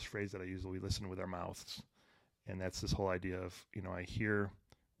 I have this phrase that I use: we listen with our mouths, and that's this whole idea of, I hear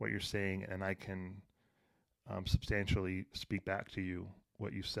what you're saying, and I can substantially speak back to you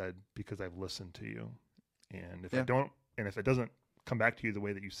what you said because I've listened to you. And if I don't, and if it doesn't come back to you the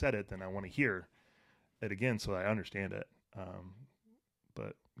way that you said it, then I want to hear it again so I understand it.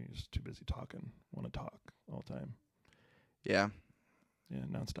 But you're just too busy talking. Want to talk all the time. Yeah. Yeah,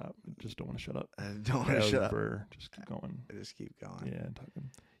 nonstop. Just don't want to shut up. I don't want to shut up. Just keep going. I just keep going. Yeah,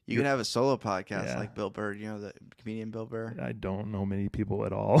 talking. You can have a solo podcast like Bill Burr. You know the comedian Bill Burr? I don't know many people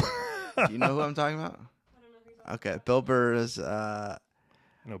at all. Do you know who I'm talking about? I don't know who you're talking Okay, Bill Burr is I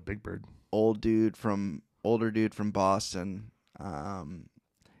know Big Bird. older dude from Boston.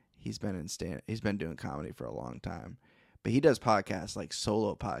 He's been doing comedy for a long time, but he does podcasts, like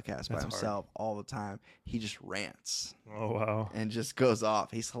solo podcasts by himself all the time. He just rants. Oh wow! And just goes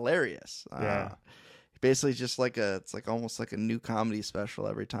off. He's hilarious. Basically, just it's like almost like a new comedy special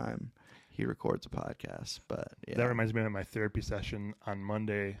every time he records a podcast. But yeah, that reminds me of my therapy session on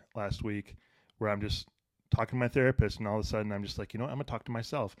Monday last week, where I'm just talking to my therapist, and all of a sudden I'm just like, I'm gonna talk to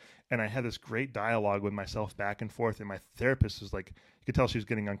myself. And I had this great dialogue with myself back and forth, and my therapist was like, you could tell she was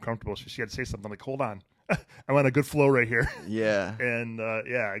getting uncomfortable. She had to say something. I'm like, hold on, I'm on a good flow right here. Yeah. And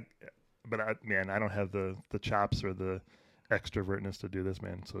but I don't have the chops or the extrovertness to do this,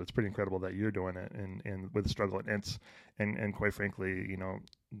 man. So it's pretty incredible that you're doing it, and with the struggle, and quite frankly,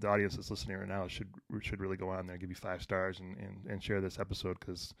 the audience that's listening right now should really go on there, give you 5 stars, and share this episode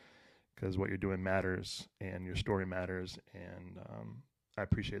because what you're doing matters and your story matters. And I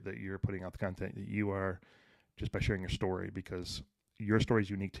appreciate that you're putting out the content that you are just by sharing your story, because your story is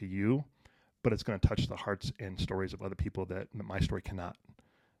unique to you, but it's going to touch the hearts and stories of other people that my story cannot.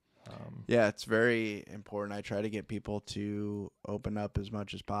 Yeah, it's very important. I try to get people to open up as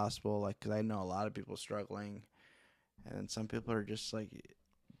much as possible, like, because I know a lot of people struggling, and some people are just like,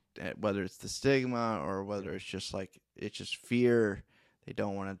 whether it's the stigma or whether it's just like it's just fear. They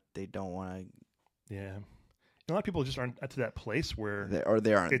don't want to. They don't want to. Yeah, a lot of people just aren't to that place where They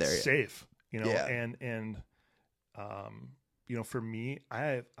aren't it's there yet. safe, Yeah. and for me,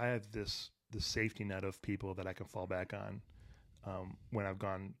 I have this safety net of people that I can fall back on when I've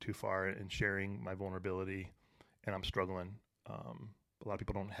gone too far in sharing my vulnerability and I'm struggling. A lot of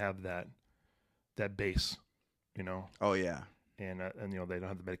people don't have that base, Oh yeah. and they don't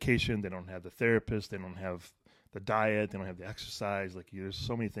have the medication, they don't have the therapist, they don't have the diet, they don't have the exercise. Like there's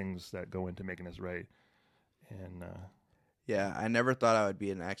so many things that go into making this right. And yeah, I never thought I would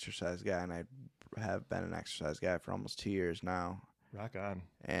be an exercise guy, and I have been an exercise guy for almost 2 years now. rock on.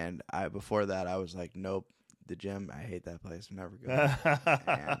 And before that, I was like, nope, the gym, I hate that place. I'm never going.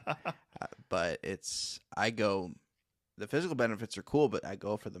 But the physical benefits are cool, but I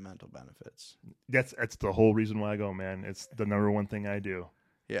go for the mental benefits. That's the whole reason why I go, man. It's the number one thing I do.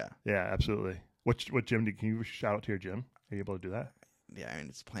 Yeah. Yeah, absolutely. What gym can you shout out to your gym? Are you able to do that? Yeah, I mean,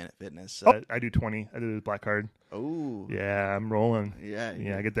 it's Planet Fitness. So. I do 20. I do the black card. Oh. Yeah, I'm rolling. Yeah.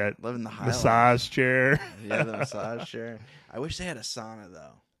 Yeah, I get that living the high massage chair. Yeah, the massage chair. I wish they had a sauna,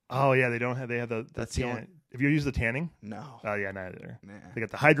 though. Oh, yeah, they don't have. They have the That's the only. Have you used the tanning? No. Oh, yeah, neither. Nah. They got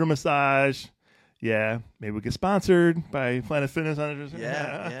the hydro massage. Yeah, maybe we get sponsored by Planet Fitness.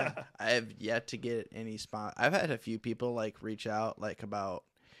 Yeah. I have yet to get any spot. I've had a few people like reach out like about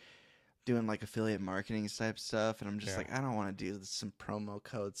doing like affiliate marketing type stuff, and I'm just like, I don't want to do some promo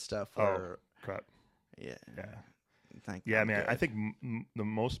code stuff. Oh, crap. Yeah. Man. Good. I think the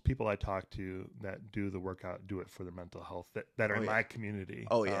most people I talk to that do the workout do it for their mental health that are in my community.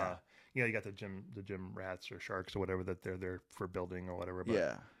 Oh yeah. You got the gym rats or sharks or whatever that they're there for building or whatever.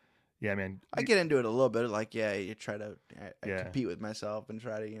 But yeah, man. I get into it a little bit. Like, you try to compete with myself and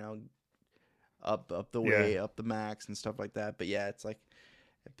try to up the weight, up the max and stuff like that. But yeah, it's like,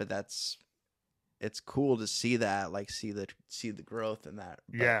 it's cool to see that, like see the growth in that.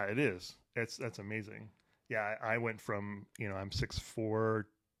 But, yeah, it is. That's amazing. Yeah, I went from I'm 6'4",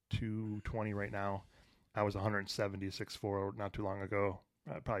 220 right now. I was 170, 6'4" not too long ago.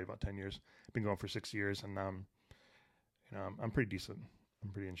 Probably about 10 years. I've been going for 6 years, and I'm pretty decent. I'm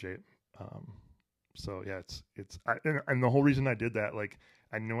pretty in shape. So yeah, and the whole reason I did that, like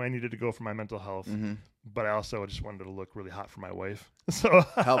I knew I needed to go for my mental health, but I also just wanted to look really hot for my wife. So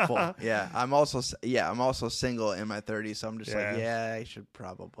helpful. Yeah, I'm also single in my 30s, so I'm just like, I should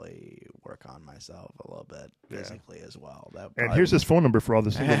probably work on myself a little bit physically as well. And here's his phone number for all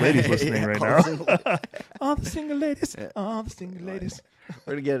the single ladies listening right now. All the single ladies. All the single ladies.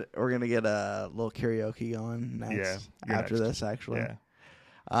 We're gonna get a little karaoke going next. After this, actually. Yeah.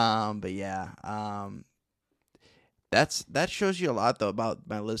 But that shows you a lot though about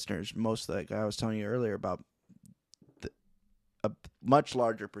my listeners. Most, like I was telling you earlier, about a much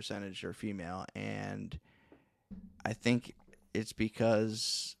larger percentage are female, and I think it's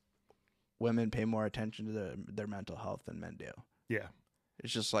because women pay more attention to their mental health than men do. Yeah,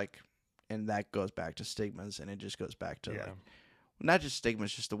 it's just like, and that goes back to stigmas, and it just goes back to like, not just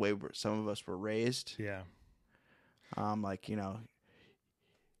stigmas, just the way some of us were raised. Yeah, like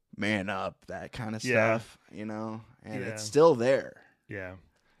man up, that kind of stuff, and it's still there. Yeah.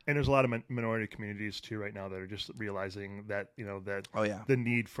 And there's a lot of minority communities too right now that are just realizing that, the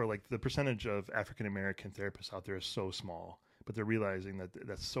need for like the percentage of African American therapists out there is so small, but they're realizing that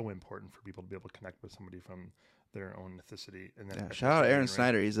that's so important for people to be able to connect with somebody from their own ethnicity. And then shout out Aaron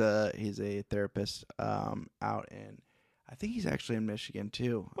Snyder. He's a therapist out in, I think he's actually in Michigan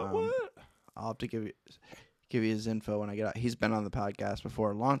too. What? I'll have to give you his info when I get out. He's been on the podcast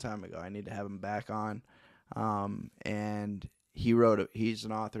before a long time ago. I need to have him back on. And he's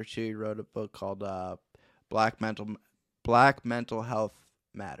an author too. He wrote a book called Black Mental Health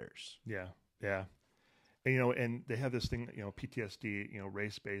Matters. Yeah. Yeah. And, and they have this thing, PTSD,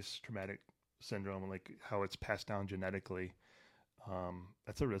 race-based traumatic syndrome, and like how it's passed down genetically.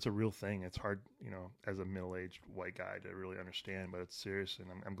 That's a real thing. It's hard, as a middle-aged white guy to really understand, but it's serious. And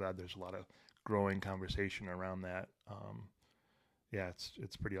I'm glad there's a lot of growing conversation around that.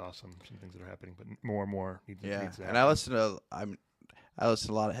 It's pretty awesome, some things that are happening, but more and more needs to happen. And I listen to a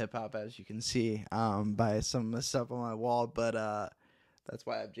lot of hip hop, as you can see by some of the stuff on my wall, but that's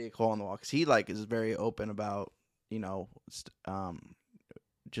why I have J. Cole on the wall, because he is very open about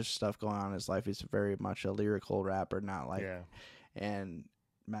just stuff going on in his life. He's very much a lyrical rapper, not like and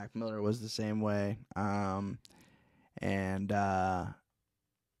Mac Miller was the same way.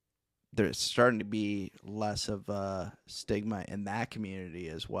 there's starting to be less of a stigma in that community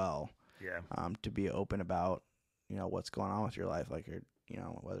as well. Yeah. To be open about, what's going on with your life, like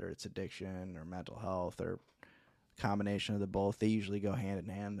whether it's addiction or mental health or combination of the both. They usually go hand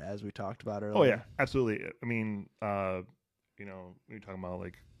in hand, as we talked about earlier. Oh yeah, absolutely. I mean, you're talking about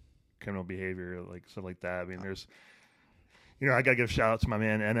like criminal behavior, like stuff like that. I mean, there's, I gotta give a shout out to my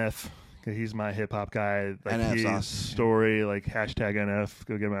man NF. He's my hip hop guy. Like NF's his awesome. story, like hashtag NF.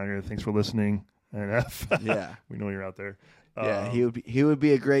 Go get him out here. Thanks for listening, NF. Yeah, we know you're out there. Yeah, he would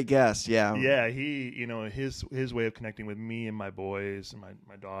be a great guest. Yeah, yeah. He, his way of connecting with me and my boys and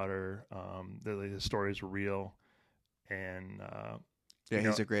my daughter. His stories were real, and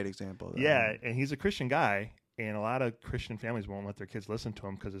he's a great example of that. Yeah, and he's a Christian guy, and a lot of Christian families won't let their kids listen to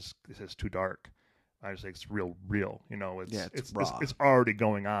him because it's too dark. I just think it's real. It's already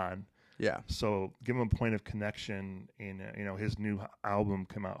going on. Yeah. So give him a point of connection. In his new album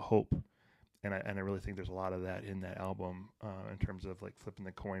came out, Hope, and I really think there's a lot of that in that album in terms of like flipping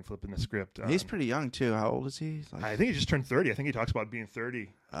the coin, flipping the script. He's pretty young too. How old is he? I think he just turned 30. I think he talks about being 30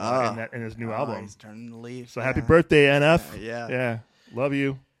 in his new album. He's turning the leaf. So happy birthday, NF. Yeah. Love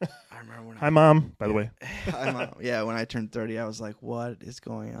you. I remember when Hi, Mom, by the way. Hi, Mom. Yeah, when I turned 30, I was like, what is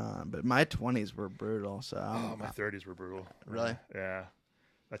going on? But my 20s were brutal. So my 30s were brutal. Really? Yeah.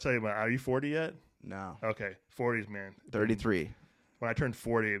 I tell you what, are you 40 yet? No. Okay. 40s, man. 33. When I turned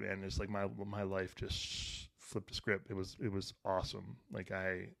 40, man, it's like my life just flipped the script. It was awesome. Like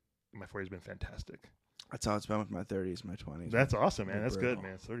my 40s been fantastic. That's how it's been with my 30s, my 20s. That's awesome, man. That's good,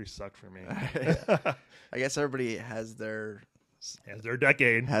 man. 30 sucked for me. I guess everybody has their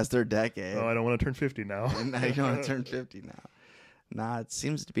decade. Oh, I don't want to turn 50 now. And I don't want to turn 50 now. Nah, it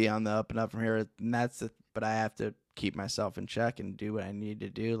seems to be on the up and up from here. And but I have to keep myself in check and do what I need to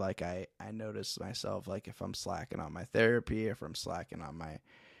do. Like I notice myself, like if I'm slacking on my therapy, if I'm slacking on my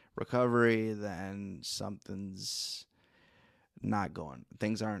recovery, then something's not going.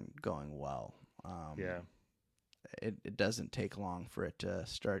 Things aren't going well. Yeah. It doesn't take long for it to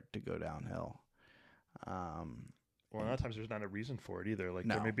start to go downhill. Well, a lot of times there's not a reason for it either. Like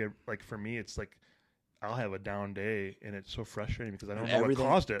no. there may be like for me, it's like I'll have a down day and it's so frustrating because I don't know what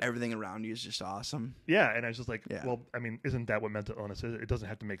caused it. Everything around you is just awesome. Yeah, and I was just like, well, I mean, isn't that what mental illness is? It doesn't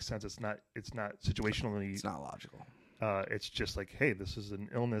have to make sense. It's not situationally. It's not logical. It's just like, hey, this is an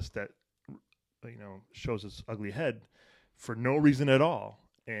illness that shows its ugly head for no reason at all.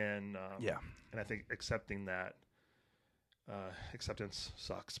 And and I think accepting that acceptance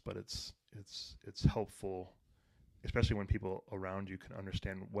sucks, but it's helpful. Especially when people around you can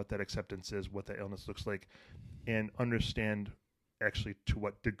understand what that acceptance is, what that illness looks like, and understand actually to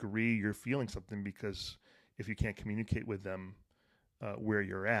what degree you're feeling something. Because if you can't communicate with them where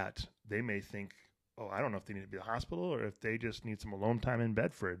you're at, they may think, oh, I don't know if they need to be in the hospital or if they just need some alone time in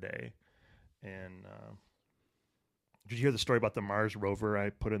bed for a day. And did you hear the story about the Mars rover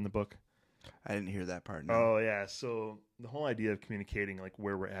I put in the book? I didn't hear that part. No. Oh, yeah. So the whole idea of communicating, like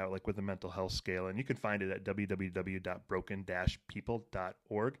where we're at, like with the mental health scale, and you can find it at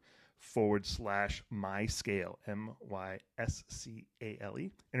www.broken-people.org/myscale, MYSCALE. And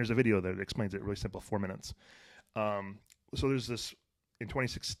there's a video there that explains it really simple, 4 minutes. So there's this in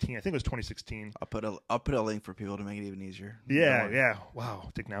 2016. I think it was 2016. I'll put a link for people to make it even easier. Yeah.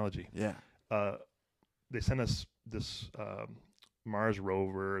 Wow, technology. Yeah. They sent us this Mars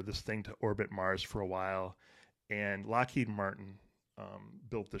rover, this thing to orbit Mars for a while, and Lockheed Martin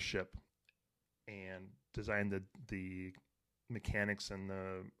built the ship and designed the mechanics and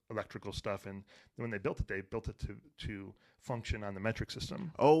the electrical stuff. And when they built it to function on the metric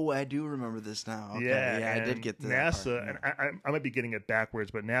system. Oh, I do remember this now. Okay. Yeah, I did get that. NASA, and I might be getting it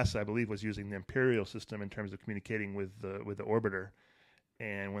backwards, but NASA, I believe, was using the Imperial system in terms of communicating with the orbiter.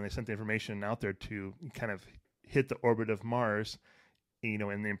 And when they sent the information out there to kind of hit the orbit of Mars, in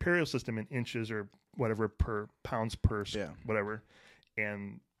the Imperial system in inches or whatever per pounds per whatever,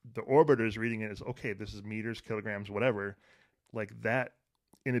 and the orbiter is reading it as, okay, this is meters, kilograms, whatever. Like that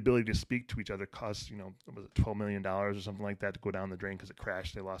inability to speak to each other caused, was it $12 million or something like that to go down the drain because it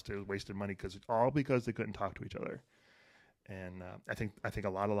crashed. They lost it. It was wasted money because they couldn't talk to each other. And I think a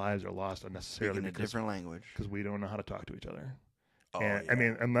lot of lives are lost unnecessarily Speaking a different language because we don't know how to talk to each other. Oh, and, yeah. I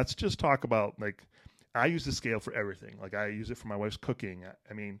mean, and let's just talk about, like, I use the scale for everything. Like, I use it for my wife's cooking.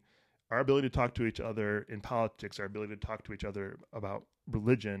 I mean, our ability to talk to each other in politics, our ability to talk to each other about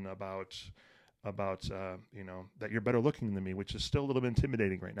religion, about that you're better looking than me, which is still a little bit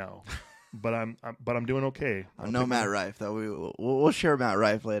intimidating right now. But I'm doing okay. No Matt Rife though. We'll share Matt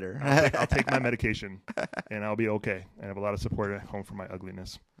Rife later. I'll take my medication and I'll be okay. I have a lot of support at home for my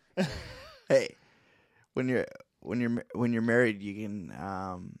ugliness. Hey, when you're married, you can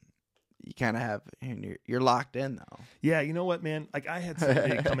you kind of have, and you're locked in though. Yeah, you know what, man? Like I had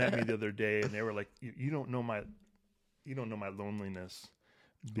somebody come at me the other day, and they were like, you don't know my loneliness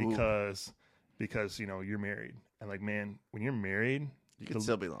because you're married." And like, man, when you're married, You can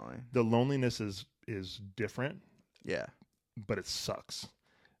still be lonely. the loneliness is different, Yeah. but it sucks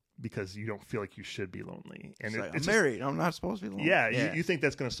because you don't feel like you should be lonely. And It's like, it's I'm married. I'm not supposed to be lonely. Yeah, you think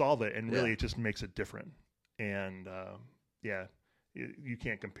that's going to solve it, and really Yeah. it just makes it different. And you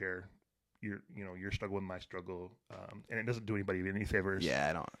can't compare your struggle with my struggle, and it doesn't do anybody any favors. Yeah,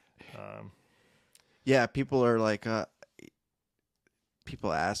 I don't. Um, People are like,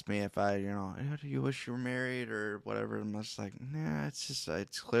 people ask me if I, do you wish you were married or whatever? I'm just like, nah,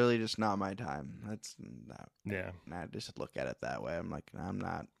 it's clearly just not my time. That's not. yeah, And I just look at it that way. I'm like, I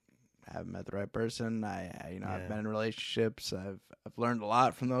haven't met the right person. I've been in relationships. I've learned a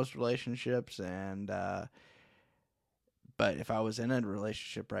lot from those relationships, and but if I was in a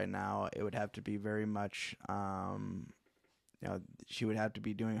relationship right now, it would have to be very much, she would have to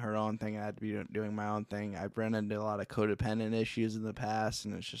be doing her own thing. I had to be doing my own thing. I've run into a lot of codependent issues in the past,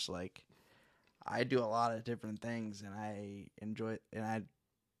 and it's just like I do a lot of different things, and I enjoy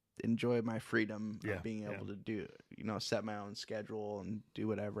my freedom of being able to do, set my own schedule and do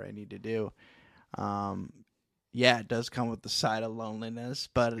whatever I need to do. It does come with the side of loneliness,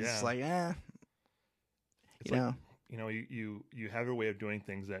 but it's like, you have your way of doing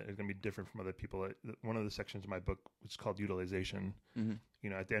things that is going to be different from other people. One of the sections of my book is called utilization.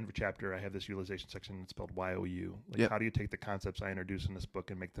 Mm-hmm. At the end of a chapter, I have this utilization section. It's spelled YOU. Like, how do you take the concepts I introduce in this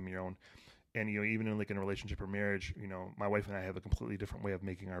book and make them your own? And even in a relationship or marriage, my wife and I have a completely different way of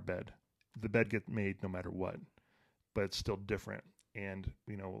making our bed. The bed gets made no matter what, but it's still different. And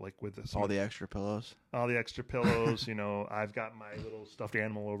like with all the extra pillows, I've got my little stuffed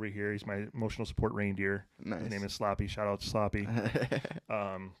animal over here. He's my emotional support reindeer. Nice. His name is Sloppy. Shout out to Sloppy.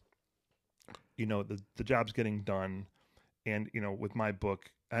 The job's getting done, and with my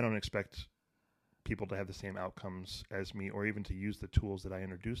book, I don't expect people to have the same outcomes as me, or even to use the tools that I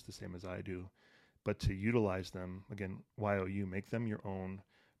introduce the same as I do, but to utilize them. Again, YOU, make them your own,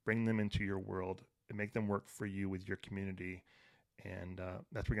 bring them into your world, and make them work for you with your community. And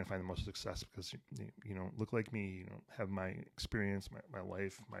that's where you're going to find the most success, because, look like me, have my experience, my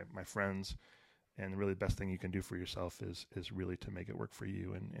life, my friends. And really the best thing you can do for yourself is really to make it work for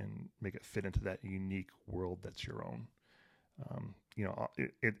you and make it fit into that unique world that's your own.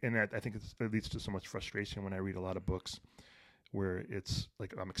 I think it leads to so much frustration when I read a lot of books where it's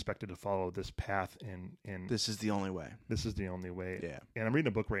like I'm expected to follow this path, and this is the only way. This is the only way. Yeah. And I'm reading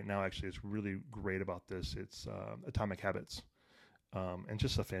a book right now, actually, it's really great about this. It's Atomic Habits. And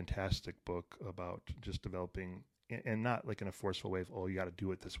just a fantastic book about just developing, and not like in a forceful way of, you got to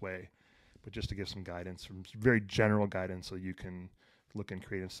do it this way, but just to give some guidance, some very general guidance, so you can look and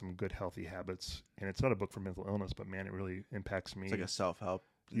create some good, healthy habits. And it's not a book for mental illness, but man, it really impacts me. It's like a self-help.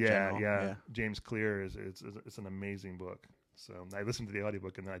 Yeah. James Clear it's an amazing book. So I listened to the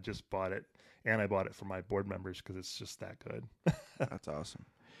audiobook, and then I just bought it, and I bought it for my board members because it's just that good. That's awesome.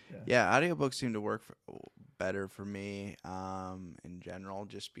 Yeah, audiobooks seem to work better for me in general,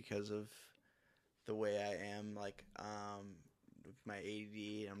 just because of the way I am. Like with my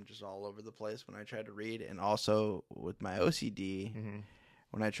ADD, I'm just all over the place when I try to read, and also with my OCD,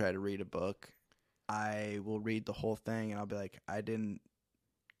 when I try to read a book, I will read the whole thing, and I'll be like, I didn't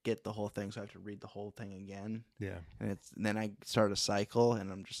get the whole thing, so I have to read the whole thing again. Yeah. And then I start a cycle,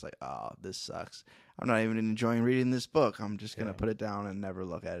 and I'm just like, oh, this sucks. I'm not even enjoying reading this book. I'm just going to put it down and never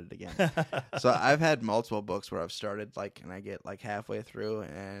look at it again. So I've had multiple books where I've started, and I get halfway through,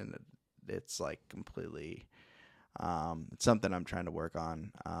 and it's completely, it's something I'm trying to work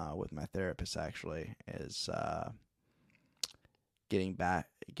on with my therapist, actually, is getting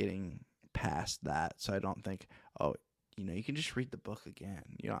past that. So I don't think, you can just read the book again.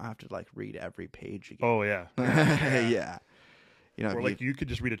 You don't have to read every page again. Oh yeah. Yeah. Or you could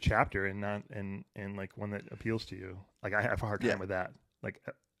just read a chapter and not and one that appeals to you. Like I have a hard time with that. Like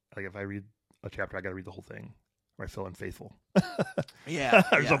if I read a chapter, I got to read the whole thing, or I feel unfaithful.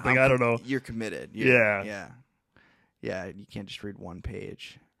 Or something. I don't know. You're committed. Yeah. You can't just read one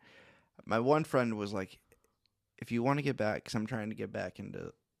page. My one friend was like, if you want to get back, because I'm trying to get back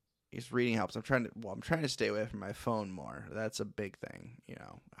into. Reading helps. I'm trying to stay away from my phone more. That's a big thing.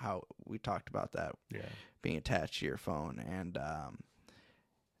 How we talked about that. Yeah. Being attached to your phone, and no,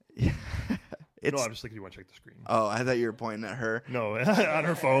 I'm just thinking you want to check the screen. Oh, I thought you were pointing at her. No, on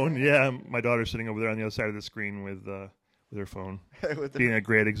her phone. Yeah, my daughter's sitting over there on the other side of the screen with her phone, being a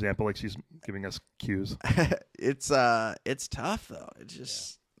great example. Like she's giving us cues. It's tough though. It's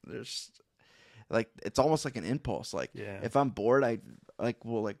just Like it's almost like an impulse. Like if I'm bored, I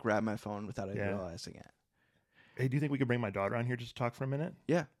will grab my phone without even realizing it. Hey, do you think we could bring my daughter on here just to talk for a minute?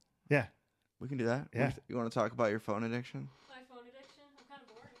 Yeah. Yeah. We can do that. Yeah. You want to talk about your phone addiction? My phone addiction? I'm kind of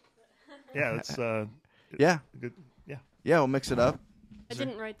bored. But Yeah, that's yeah. Good. Yeah. Yeah, we'll mix it up. I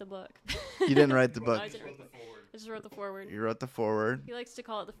didn't write the book. You didn't write the book. No, I didn't write the forward. I just wrote the forward. You wrote the forward. He likes to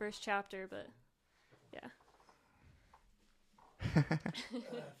call it the first chapter, but yeah.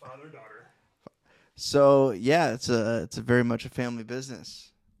 Father, daughter. So yeah, it's a very much a family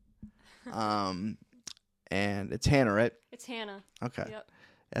business. And it's Hannah, right? It's Hannah. Okay. Yep.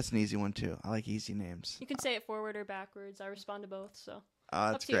 That's an easy one too. I like easy names. You can say it forward or backwards. I respond to both, so.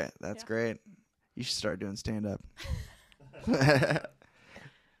 That's great. That's great. You should start doing stand up.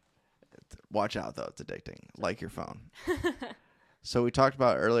 Watch out though, it's addicting. Like your phone. So we talked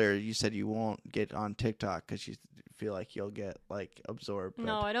about earlier, you said you won't get on TikTok because you feel like you'll get absorbed.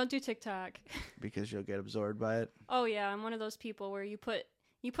 No, I don't do TikTok. Because you'll get absorbed by it? Oh yeah, I'm one of those people where you put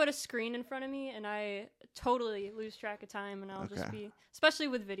a screen in front of me and I totally lose track of time, and I'll just be, especially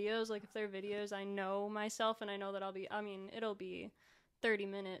with videos, like if they're videos I know myself and I know that it'll be 30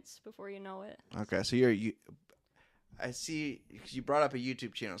 minutes before you know it. Okay, so I see you brought up a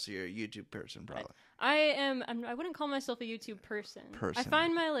YouTube channel, so you're a YouTube person probably. I wouldn't call myself a YouTube person. I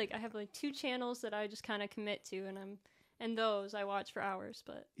find I have 2 channels that I just kind of commit to, and those I watch for hours,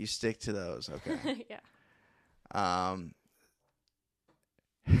 but you stick to those, okay. Yeah.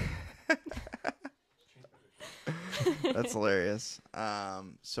 That's hilarious.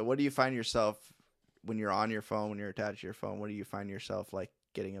 So what do you find yourself when you're on your phone, when you're attached to your phone, what do you find yourself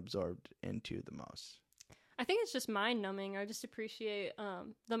getting absorbed into the most? I think it's just mind numbing. I just appreciate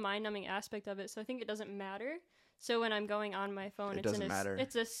the mind numbing aspect of it. So I think it doesn't matter. So when I'm going on my phone,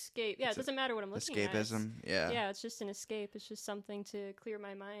 it's escape. Yeah, it doesn't matter what I'm looking at. Escapism. Yeah. Yeah, it's just an escape. It's just something to clear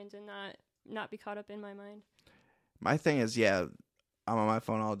my mind and not be caught up in my mind. My thing is, I'm on my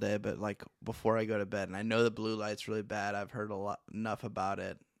phone all day, but before I go to bed, and I know the blue light's really bad. I've heard enough about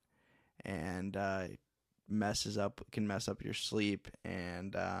it, and can mess up your sleep.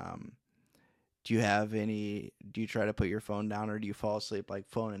 And do you try to put your phone down, or do you fall asleep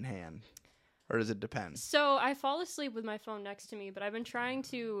phone in hand, or does it depend? So I fall asleep with my phone next to me, but I've been trying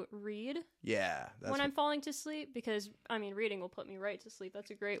to read when I'm falling to sleep, because reading will put me right to sleep.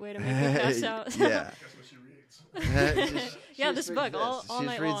 That's a great way to make me pass out. Yeah. Guess what she reads? This book all night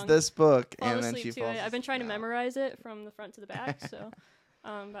long. She reads this book, fall and then she falls. I've been trying to memorize it from the front to the back, so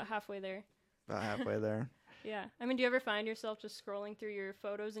about halfway there. About halfway there. Yeah. Do you ever find yourself just scrolling through your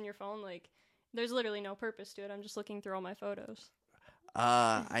photos in your phone? There's literally no purpose to it. I'm just looking through all my photos.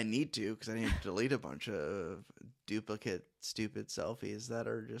 I need to, because I need to delete a bunch of duplicate, stupid selfies that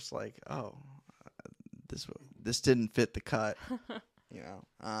are just this didn't fit the cut.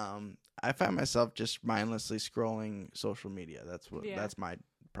 I find myself just mindlessly scrolling social media. That's my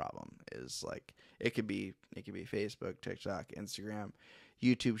problem. Is it could be Facebook, TikTok, Instagram,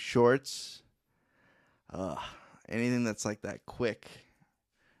 YouTube Shorts. Anything that's that quick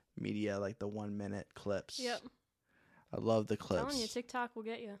media, the 1 minute clips. Yep. I love the clips. I'm telling you, TikTok will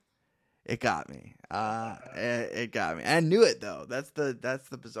get you. It got me. It got me. I knew it though. That's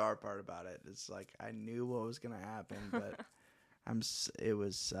the bizarre part about it. It's I knew what was gonna happen, but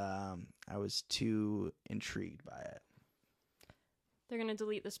I was too intrigued by it. They're gonna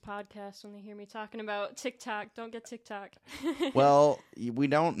delete this podcast when they hear me talking about TikTok. Don't get TikTok. Well, we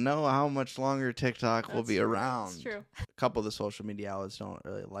don't know how much longer TikTok will be around. That's true. A couple of the social media outlets don't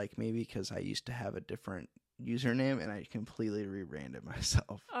really like me because I used to have a different username and I completely rebranded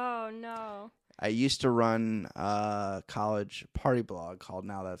myself. Oh no. I used to run a college party blog called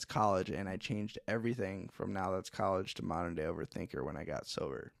Now That's College, and I changed everything from Now That's College to Modern Day Overthinker when I got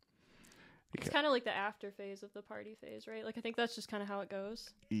sober. It's kind of like the after phase of the party phase, right? I think that's just kind of how it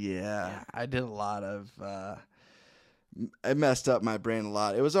goes. Yeah, I did a lot of I messed up my brain a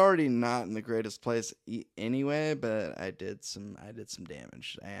lot. It was already not in the greatest place anyway, but I did some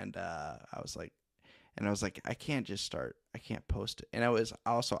damage, and I was like, I can't post it. And I was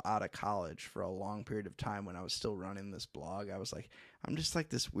also out of college for a long period of time when I was still running this blog. I was like, I'm just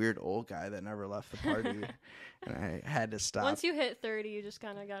this weird old guy that never left the party. And I had to stop. Once you hit 30, you just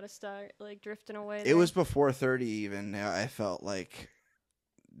kind of got to start drifting away. It was before 30 even. I felt like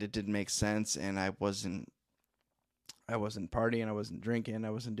it didn't make sense, and I wasn't partying, I wasn't drinking,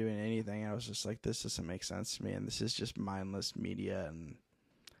 I wasn't doing anything. I was just like, this doesn't make sense to me, and this is just mindless media. And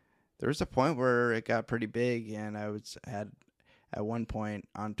there was a point where it got pretty big, and had at one point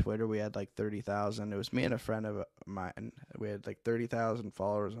on Twitter we had 30,000. It was me and a friend of mine. We had 30,000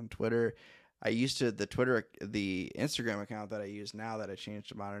 followers on Twitter. I used to the Instagram account that I use now that I changed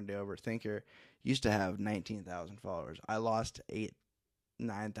to Modern Day Overthinker used to have 19,000 followers. I lost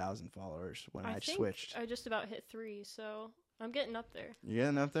 9,000 followers when I switched. I just about hit 3, so I'm getting up there. You're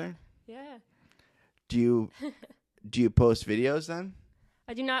getting up there? Yeah. Do you post videos then?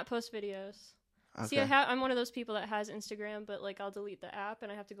 I do not post videos. Okay. See, I'm one of those people that has Instagram, but like I'll delete the app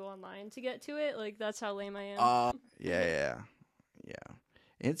and I have to go online to get to it. Like that's how lame I am. Yeah.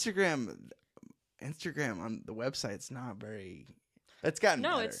 Instagram on the website's not very. It's gotten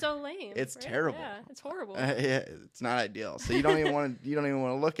better. It's so lame. It's right? terrible. Yeah, it's horrible. Yeah, it's not ideal. So you don't even want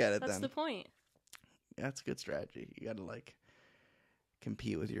to look at it. That's then. the point. Yeah, that's a good strategy. You got to like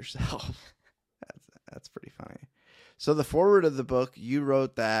compete with yourself. That's pretty funny. So the foreword of the book, you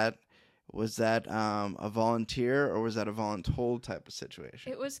wrote that. Was that a volunteer or was that a voluntold type of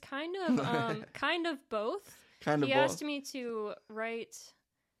situation? It was kind of kind of both. He asked me to write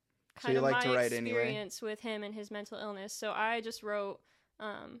kind of my experience with him and his mental illness. So I just wrote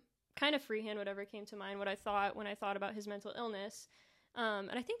kind of freehand whatever came to mind, what I thought when I thought about his mental illness.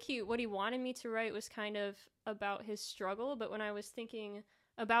 And I think what he wanted me to write was kind of about his struggle. But when I was thinking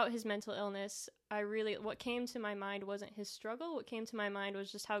about his mental illness, what came to my mind wasn't his struggle. What came to my mind was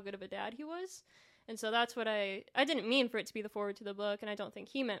just how good of a dad he was. And so that's what I didn't mean for it to be the foreword to the book, and I don't think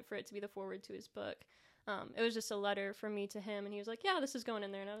he meant for it to be the foreword to his book. It was just a letter from me to him, and he was like, yeah, this is going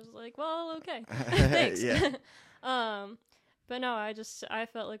in there. And I was like, well, okay. Thanks. But no, I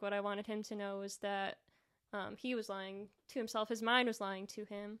felt like what I wanted him to know was that he was lying to himself. His mind was lying to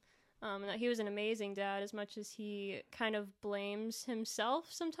him. And that he was an amazing dad, as much as he kind of blames himself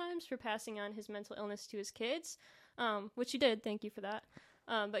sometimes for passing on his mental illness to his kids, which he did. Thank you for that.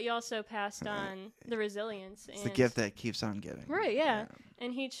 But he also passed on the resilience. It's the gift that keeps on giving. Right, yeah.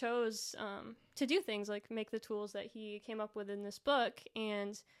 And he chose to do things like make the tools that he came up with in this book.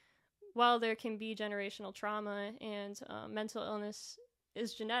 And while there can be generational trauma and mental illness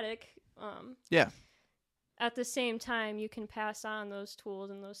is genetic, at the same time, you can pass on those tools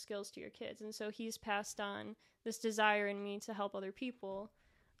and those skills to your kids. And so he's passed on this desire in me to help other people.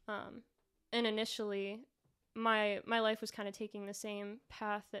 And initially, my life was kind of taking the same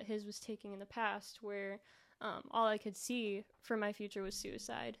path that his was taking in the past, where all I could see for my future was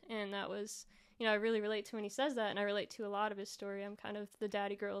suicide. And that was, I really relate to when he says that, and I relate to a lot of his story. I'm kind of the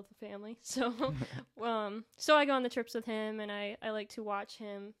daddy girl of the family. So so I go on the trips with him, and I like to watch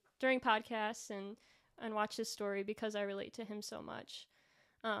him during podcasts and watch his story because I relate to him so much.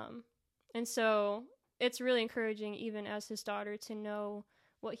 And so it's really encouraging, even as his daughter, to know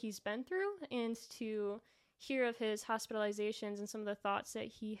what he's been through and to hear of his hospitalizations and some of the thoughts that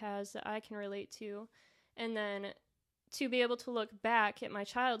he has that I can relate to. And then to be able to look back at my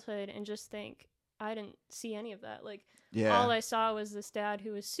childhood and just think, I didn't see any of that. Like, all I saw was this dad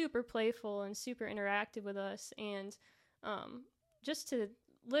who was super playful and super interactive with us. And just to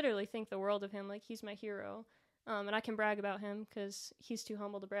literally think the world of him, like he's my hero, and I can brag about him because he's too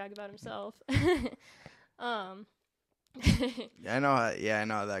humble to brag about himself. I know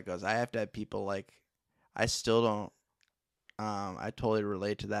how that goes. I have to have people like, I still don't I totally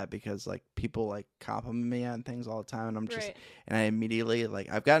relate to that because like people like compliment me on things all the time, and I'm just and I immediately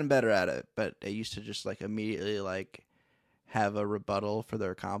like I've gotten better at it, but I used to just like immediately like have a rebuttal for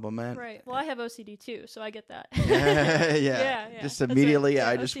their compliment. Right. Well, I have OCD too, so I get that. Yeah. Just immediately,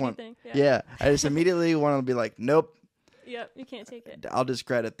 I just want. I just immediately want to be like, nope. Yep, you can't take it. I'll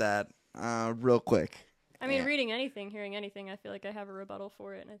discredit that real quick. I mean, reading anything, hearing anything, I feel like I have a rebuttal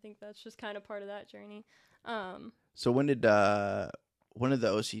for it, and I think that's just kind of part of that journey. So when did the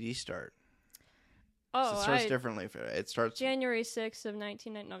OCD start? Oh, it starts differently. It starts January 6th of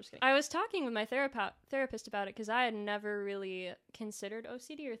 1990. No, I'm just kidding. I was talking with my therapist about it because I had never really considered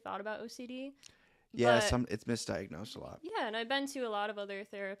OCD or thought about OCD. Yeah, it's misdiagnosed a lot. Yeah, and I've been to a lot of other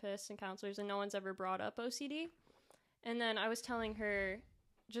therapists and counselors, and no one's ever brought up OCD. And then I was telling her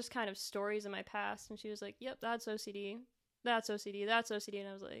just kind of stories of my past, and she was like, "Yep, that's OCD. That's OCD. That's OCD." And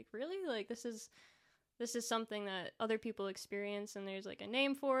I was like, "Really? Like this is something that other people experience, and there's like a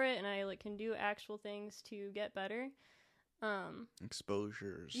name for it, and I like can do actual things to get better."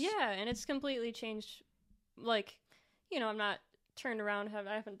 Exposures. Yeah, and it's completely changed. Like, I'm not turned around.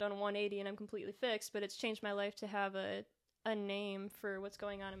 I haven't done a 180, and I'm completely fixed. But it's changed my life to have a name for what's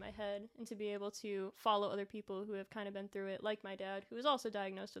going on in my head, and to be able to follow other people who have kind of been through it, like my dad, who was also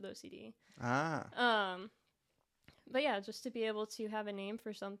diagnosed with OCD. But yeah, just to be able to have a name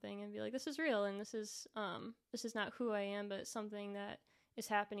for something and be like, this is real, and this is not who I am, but it's something that is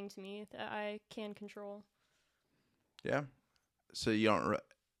happening to me that I can control. Yeah. So you don't.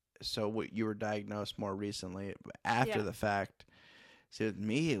 So you were diagnosed more recently after the fact. See, with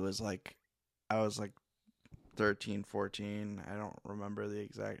me, it was like I was like 13, 14. I don't remember the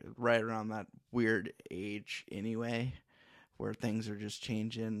exact, right around that weird age anyway, where things are just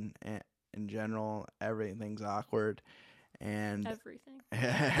changing in general. Everything's awkward. And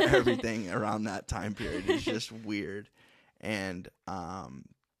everything around that time period is just weird. And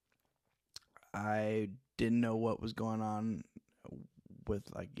I didn't know what was going on with,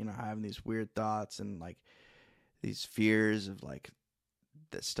 like, you know, having these weird thoughts and like these fears of like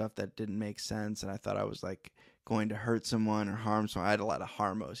the stuff that didn't make sense. And I thought I was like going to hurt someone or harm someone. I had a lot of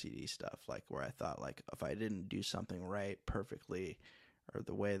harm OCD stuff, like where I thought like if I didn't do something right perfectly or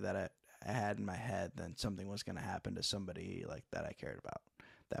the way that I had in my head, then something was going to happen to somebody like that I cared about.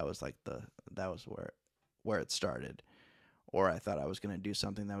 That was like that was where it started. Or I thought I was going to do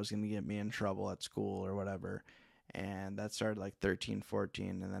something that was going to get me in trouble at school or whatever. And that started like 13,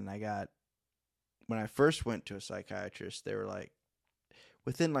 14. And then when I first went to a psychiatrist, they were like,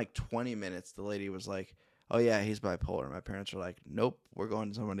 within like 20 minutes, the lady was like, oh yeah, he's bipolar. My parents were like, nope, we're going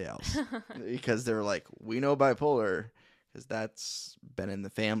to somebody else. Because they were like, we know bipolar because that's been in the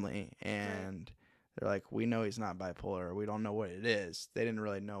family. And they're like, we know he's not bipolar. We don't know what it is. They didn't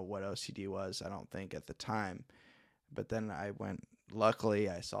really know what OCD was, I don't think, at the time. But then luckily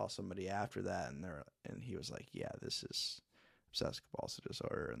I saw somebody after that, and he was like, yeah, this is obsessive compulsive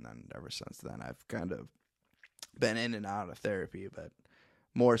disorder. And then ever since then, I've kind of been in and out of therapy, but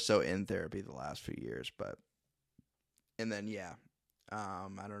more so in therapy the last few years. And then, yeah, I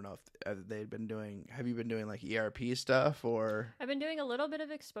don't know if have you been doing like ERP stuff or? I've been doing a little bit of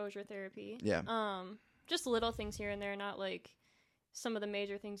exposure therapy. Yeah. Just little things here and there, not like some of the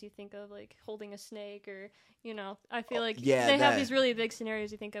major things you think of, like holding a snake or, you know, I feel like they have these really big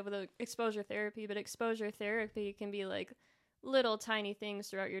scenarios you think of with exposure therapy, but exposure therapy can be like little tiny things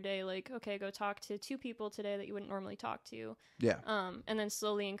throughout your day. Like, okay, go talk to 2 people today that you wouldn't normally talk to. Yeah. And then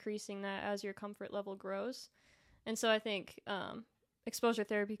slowly increasing that as your comfort level grows. And so I think, exposure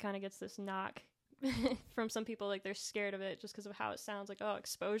therapy kind of gets this knock from some people, like they're scared of it just because of how it sounds. Like, oh,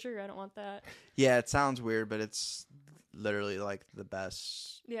 exposure, I don't want that. Yeah, it sounds weird, but it's literally like the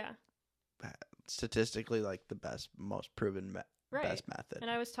best. Yeah. Statistically, like the best, most proven best method. And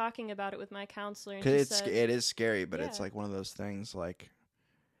I was talking about it with my counselor, and because it is scary, but it's like one of those things. Like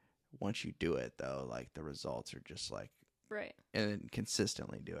once you do it, though, like the results are just like and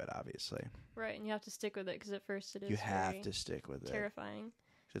consistently do it, obviously. Right, and you have to stick with it because at first it is. You have to stick with it. Terrifying.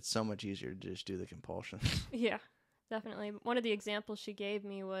 It's so much easier to just do the compulsion. Yeah, definitely. One of the examples she gave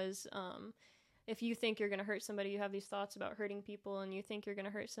me was, if you think you're going to hurt somebody, you have these thoughts about hurting people, and you think you're going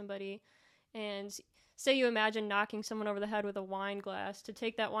to hurt somebody, and say you imagine knocking someone over the head with a wine glass, to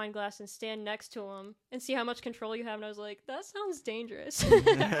take that wine glass and stand next to them and see how much control you have. And I was like, that sounds dangerous.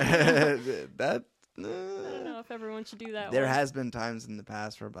 I don't know if everyone should do that. There has been times in the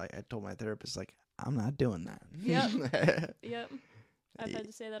past where like I told my therapist, like, I'm not doing that. Yep. I've had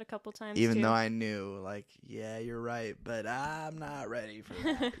to say that a couple times even though I knew, like, yeah, you're right, but I'm not ready for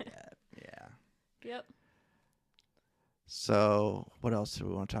that yet. Yeah. Yep. So what else do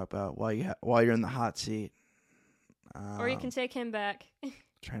we want to talk about while you're in the hot seat? Or you can take him back.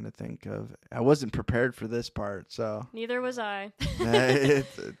 Trying to think of. I wasn't prepared for this part, so. Neither was I. it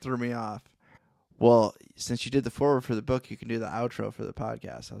threw me off. Well, since you did the foreword for the book, you can do the outro for the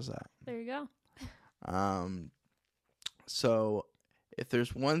podcast. How's that? There you go. So if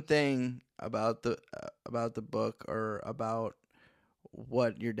there's one thing about the book or about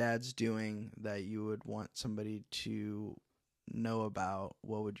what your dad's doing that you would want somebody to know about,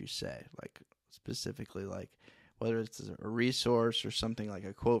 what would you say? Like specifically, like whether it's a resource or something like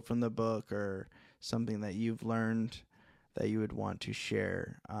a quote from the book or something that you've learned that you would want to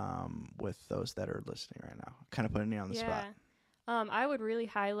share with those that are listening right now. Kind of putting you on the spot. I would really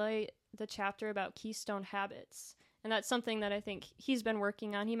highlight the chapter about keystone habits. And that's something that I think he's been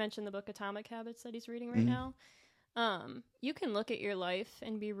working on. He mentioned the book Atomic Habits that he's reading right now. You can look at your life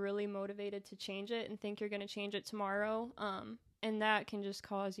and be really motivated to change it and think you're going to change it tomorrow. And that can just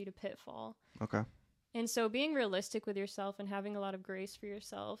cause you to pitfall. Okay. And so being realistic with yourself and having a lot of grace for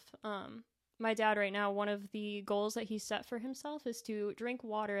yourself. My dad right now, one of the goals that he set for himself is to drink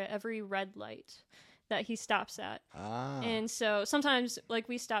water at every red light that he stops at. And so sometimes, like,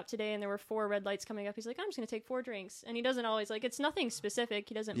 we stopped today and there were 4 red lights coming up. He's like, I'm just going to take 4 drinks. And he doesn't always, like, it's nothing specific.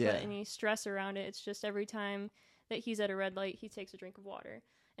 He doesn't put any stress around it. It's just every time that he's at a red light, he takes a drink of water.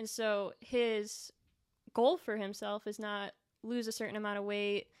 And so his goal for himself is not lose a certain amount of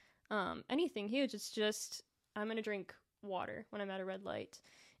weight, anything huge. It's just, I'm going to drink water when I'm at a red light.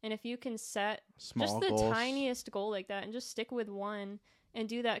 And if you can set just the tiniest goal like that and just stick with one and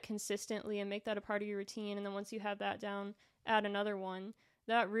do that consistently and make that a part of your routine, and then once you have that down, add another one,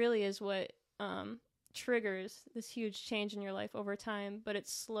 that really is what triggers this huge change in your life over time, but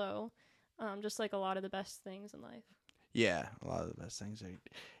it's slow, just like a lot of the best things in life. Yeah, a lot of the best things are.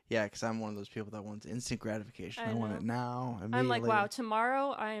 Yeah, because I'm one of those people that wants instant gratification. I want know. it now. I'm like, wow,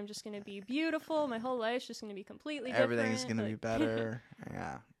 tomorrow I am just going to be beautiful. My whole life's just going to be completely Everything's different. Everything's going to be better.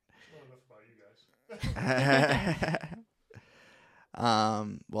 Yeah. Well, enough about you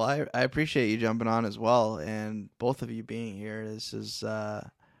guys. Well, I appreciate you jumping on as well, and both of you being here. This is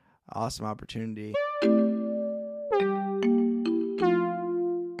awesome opportunity.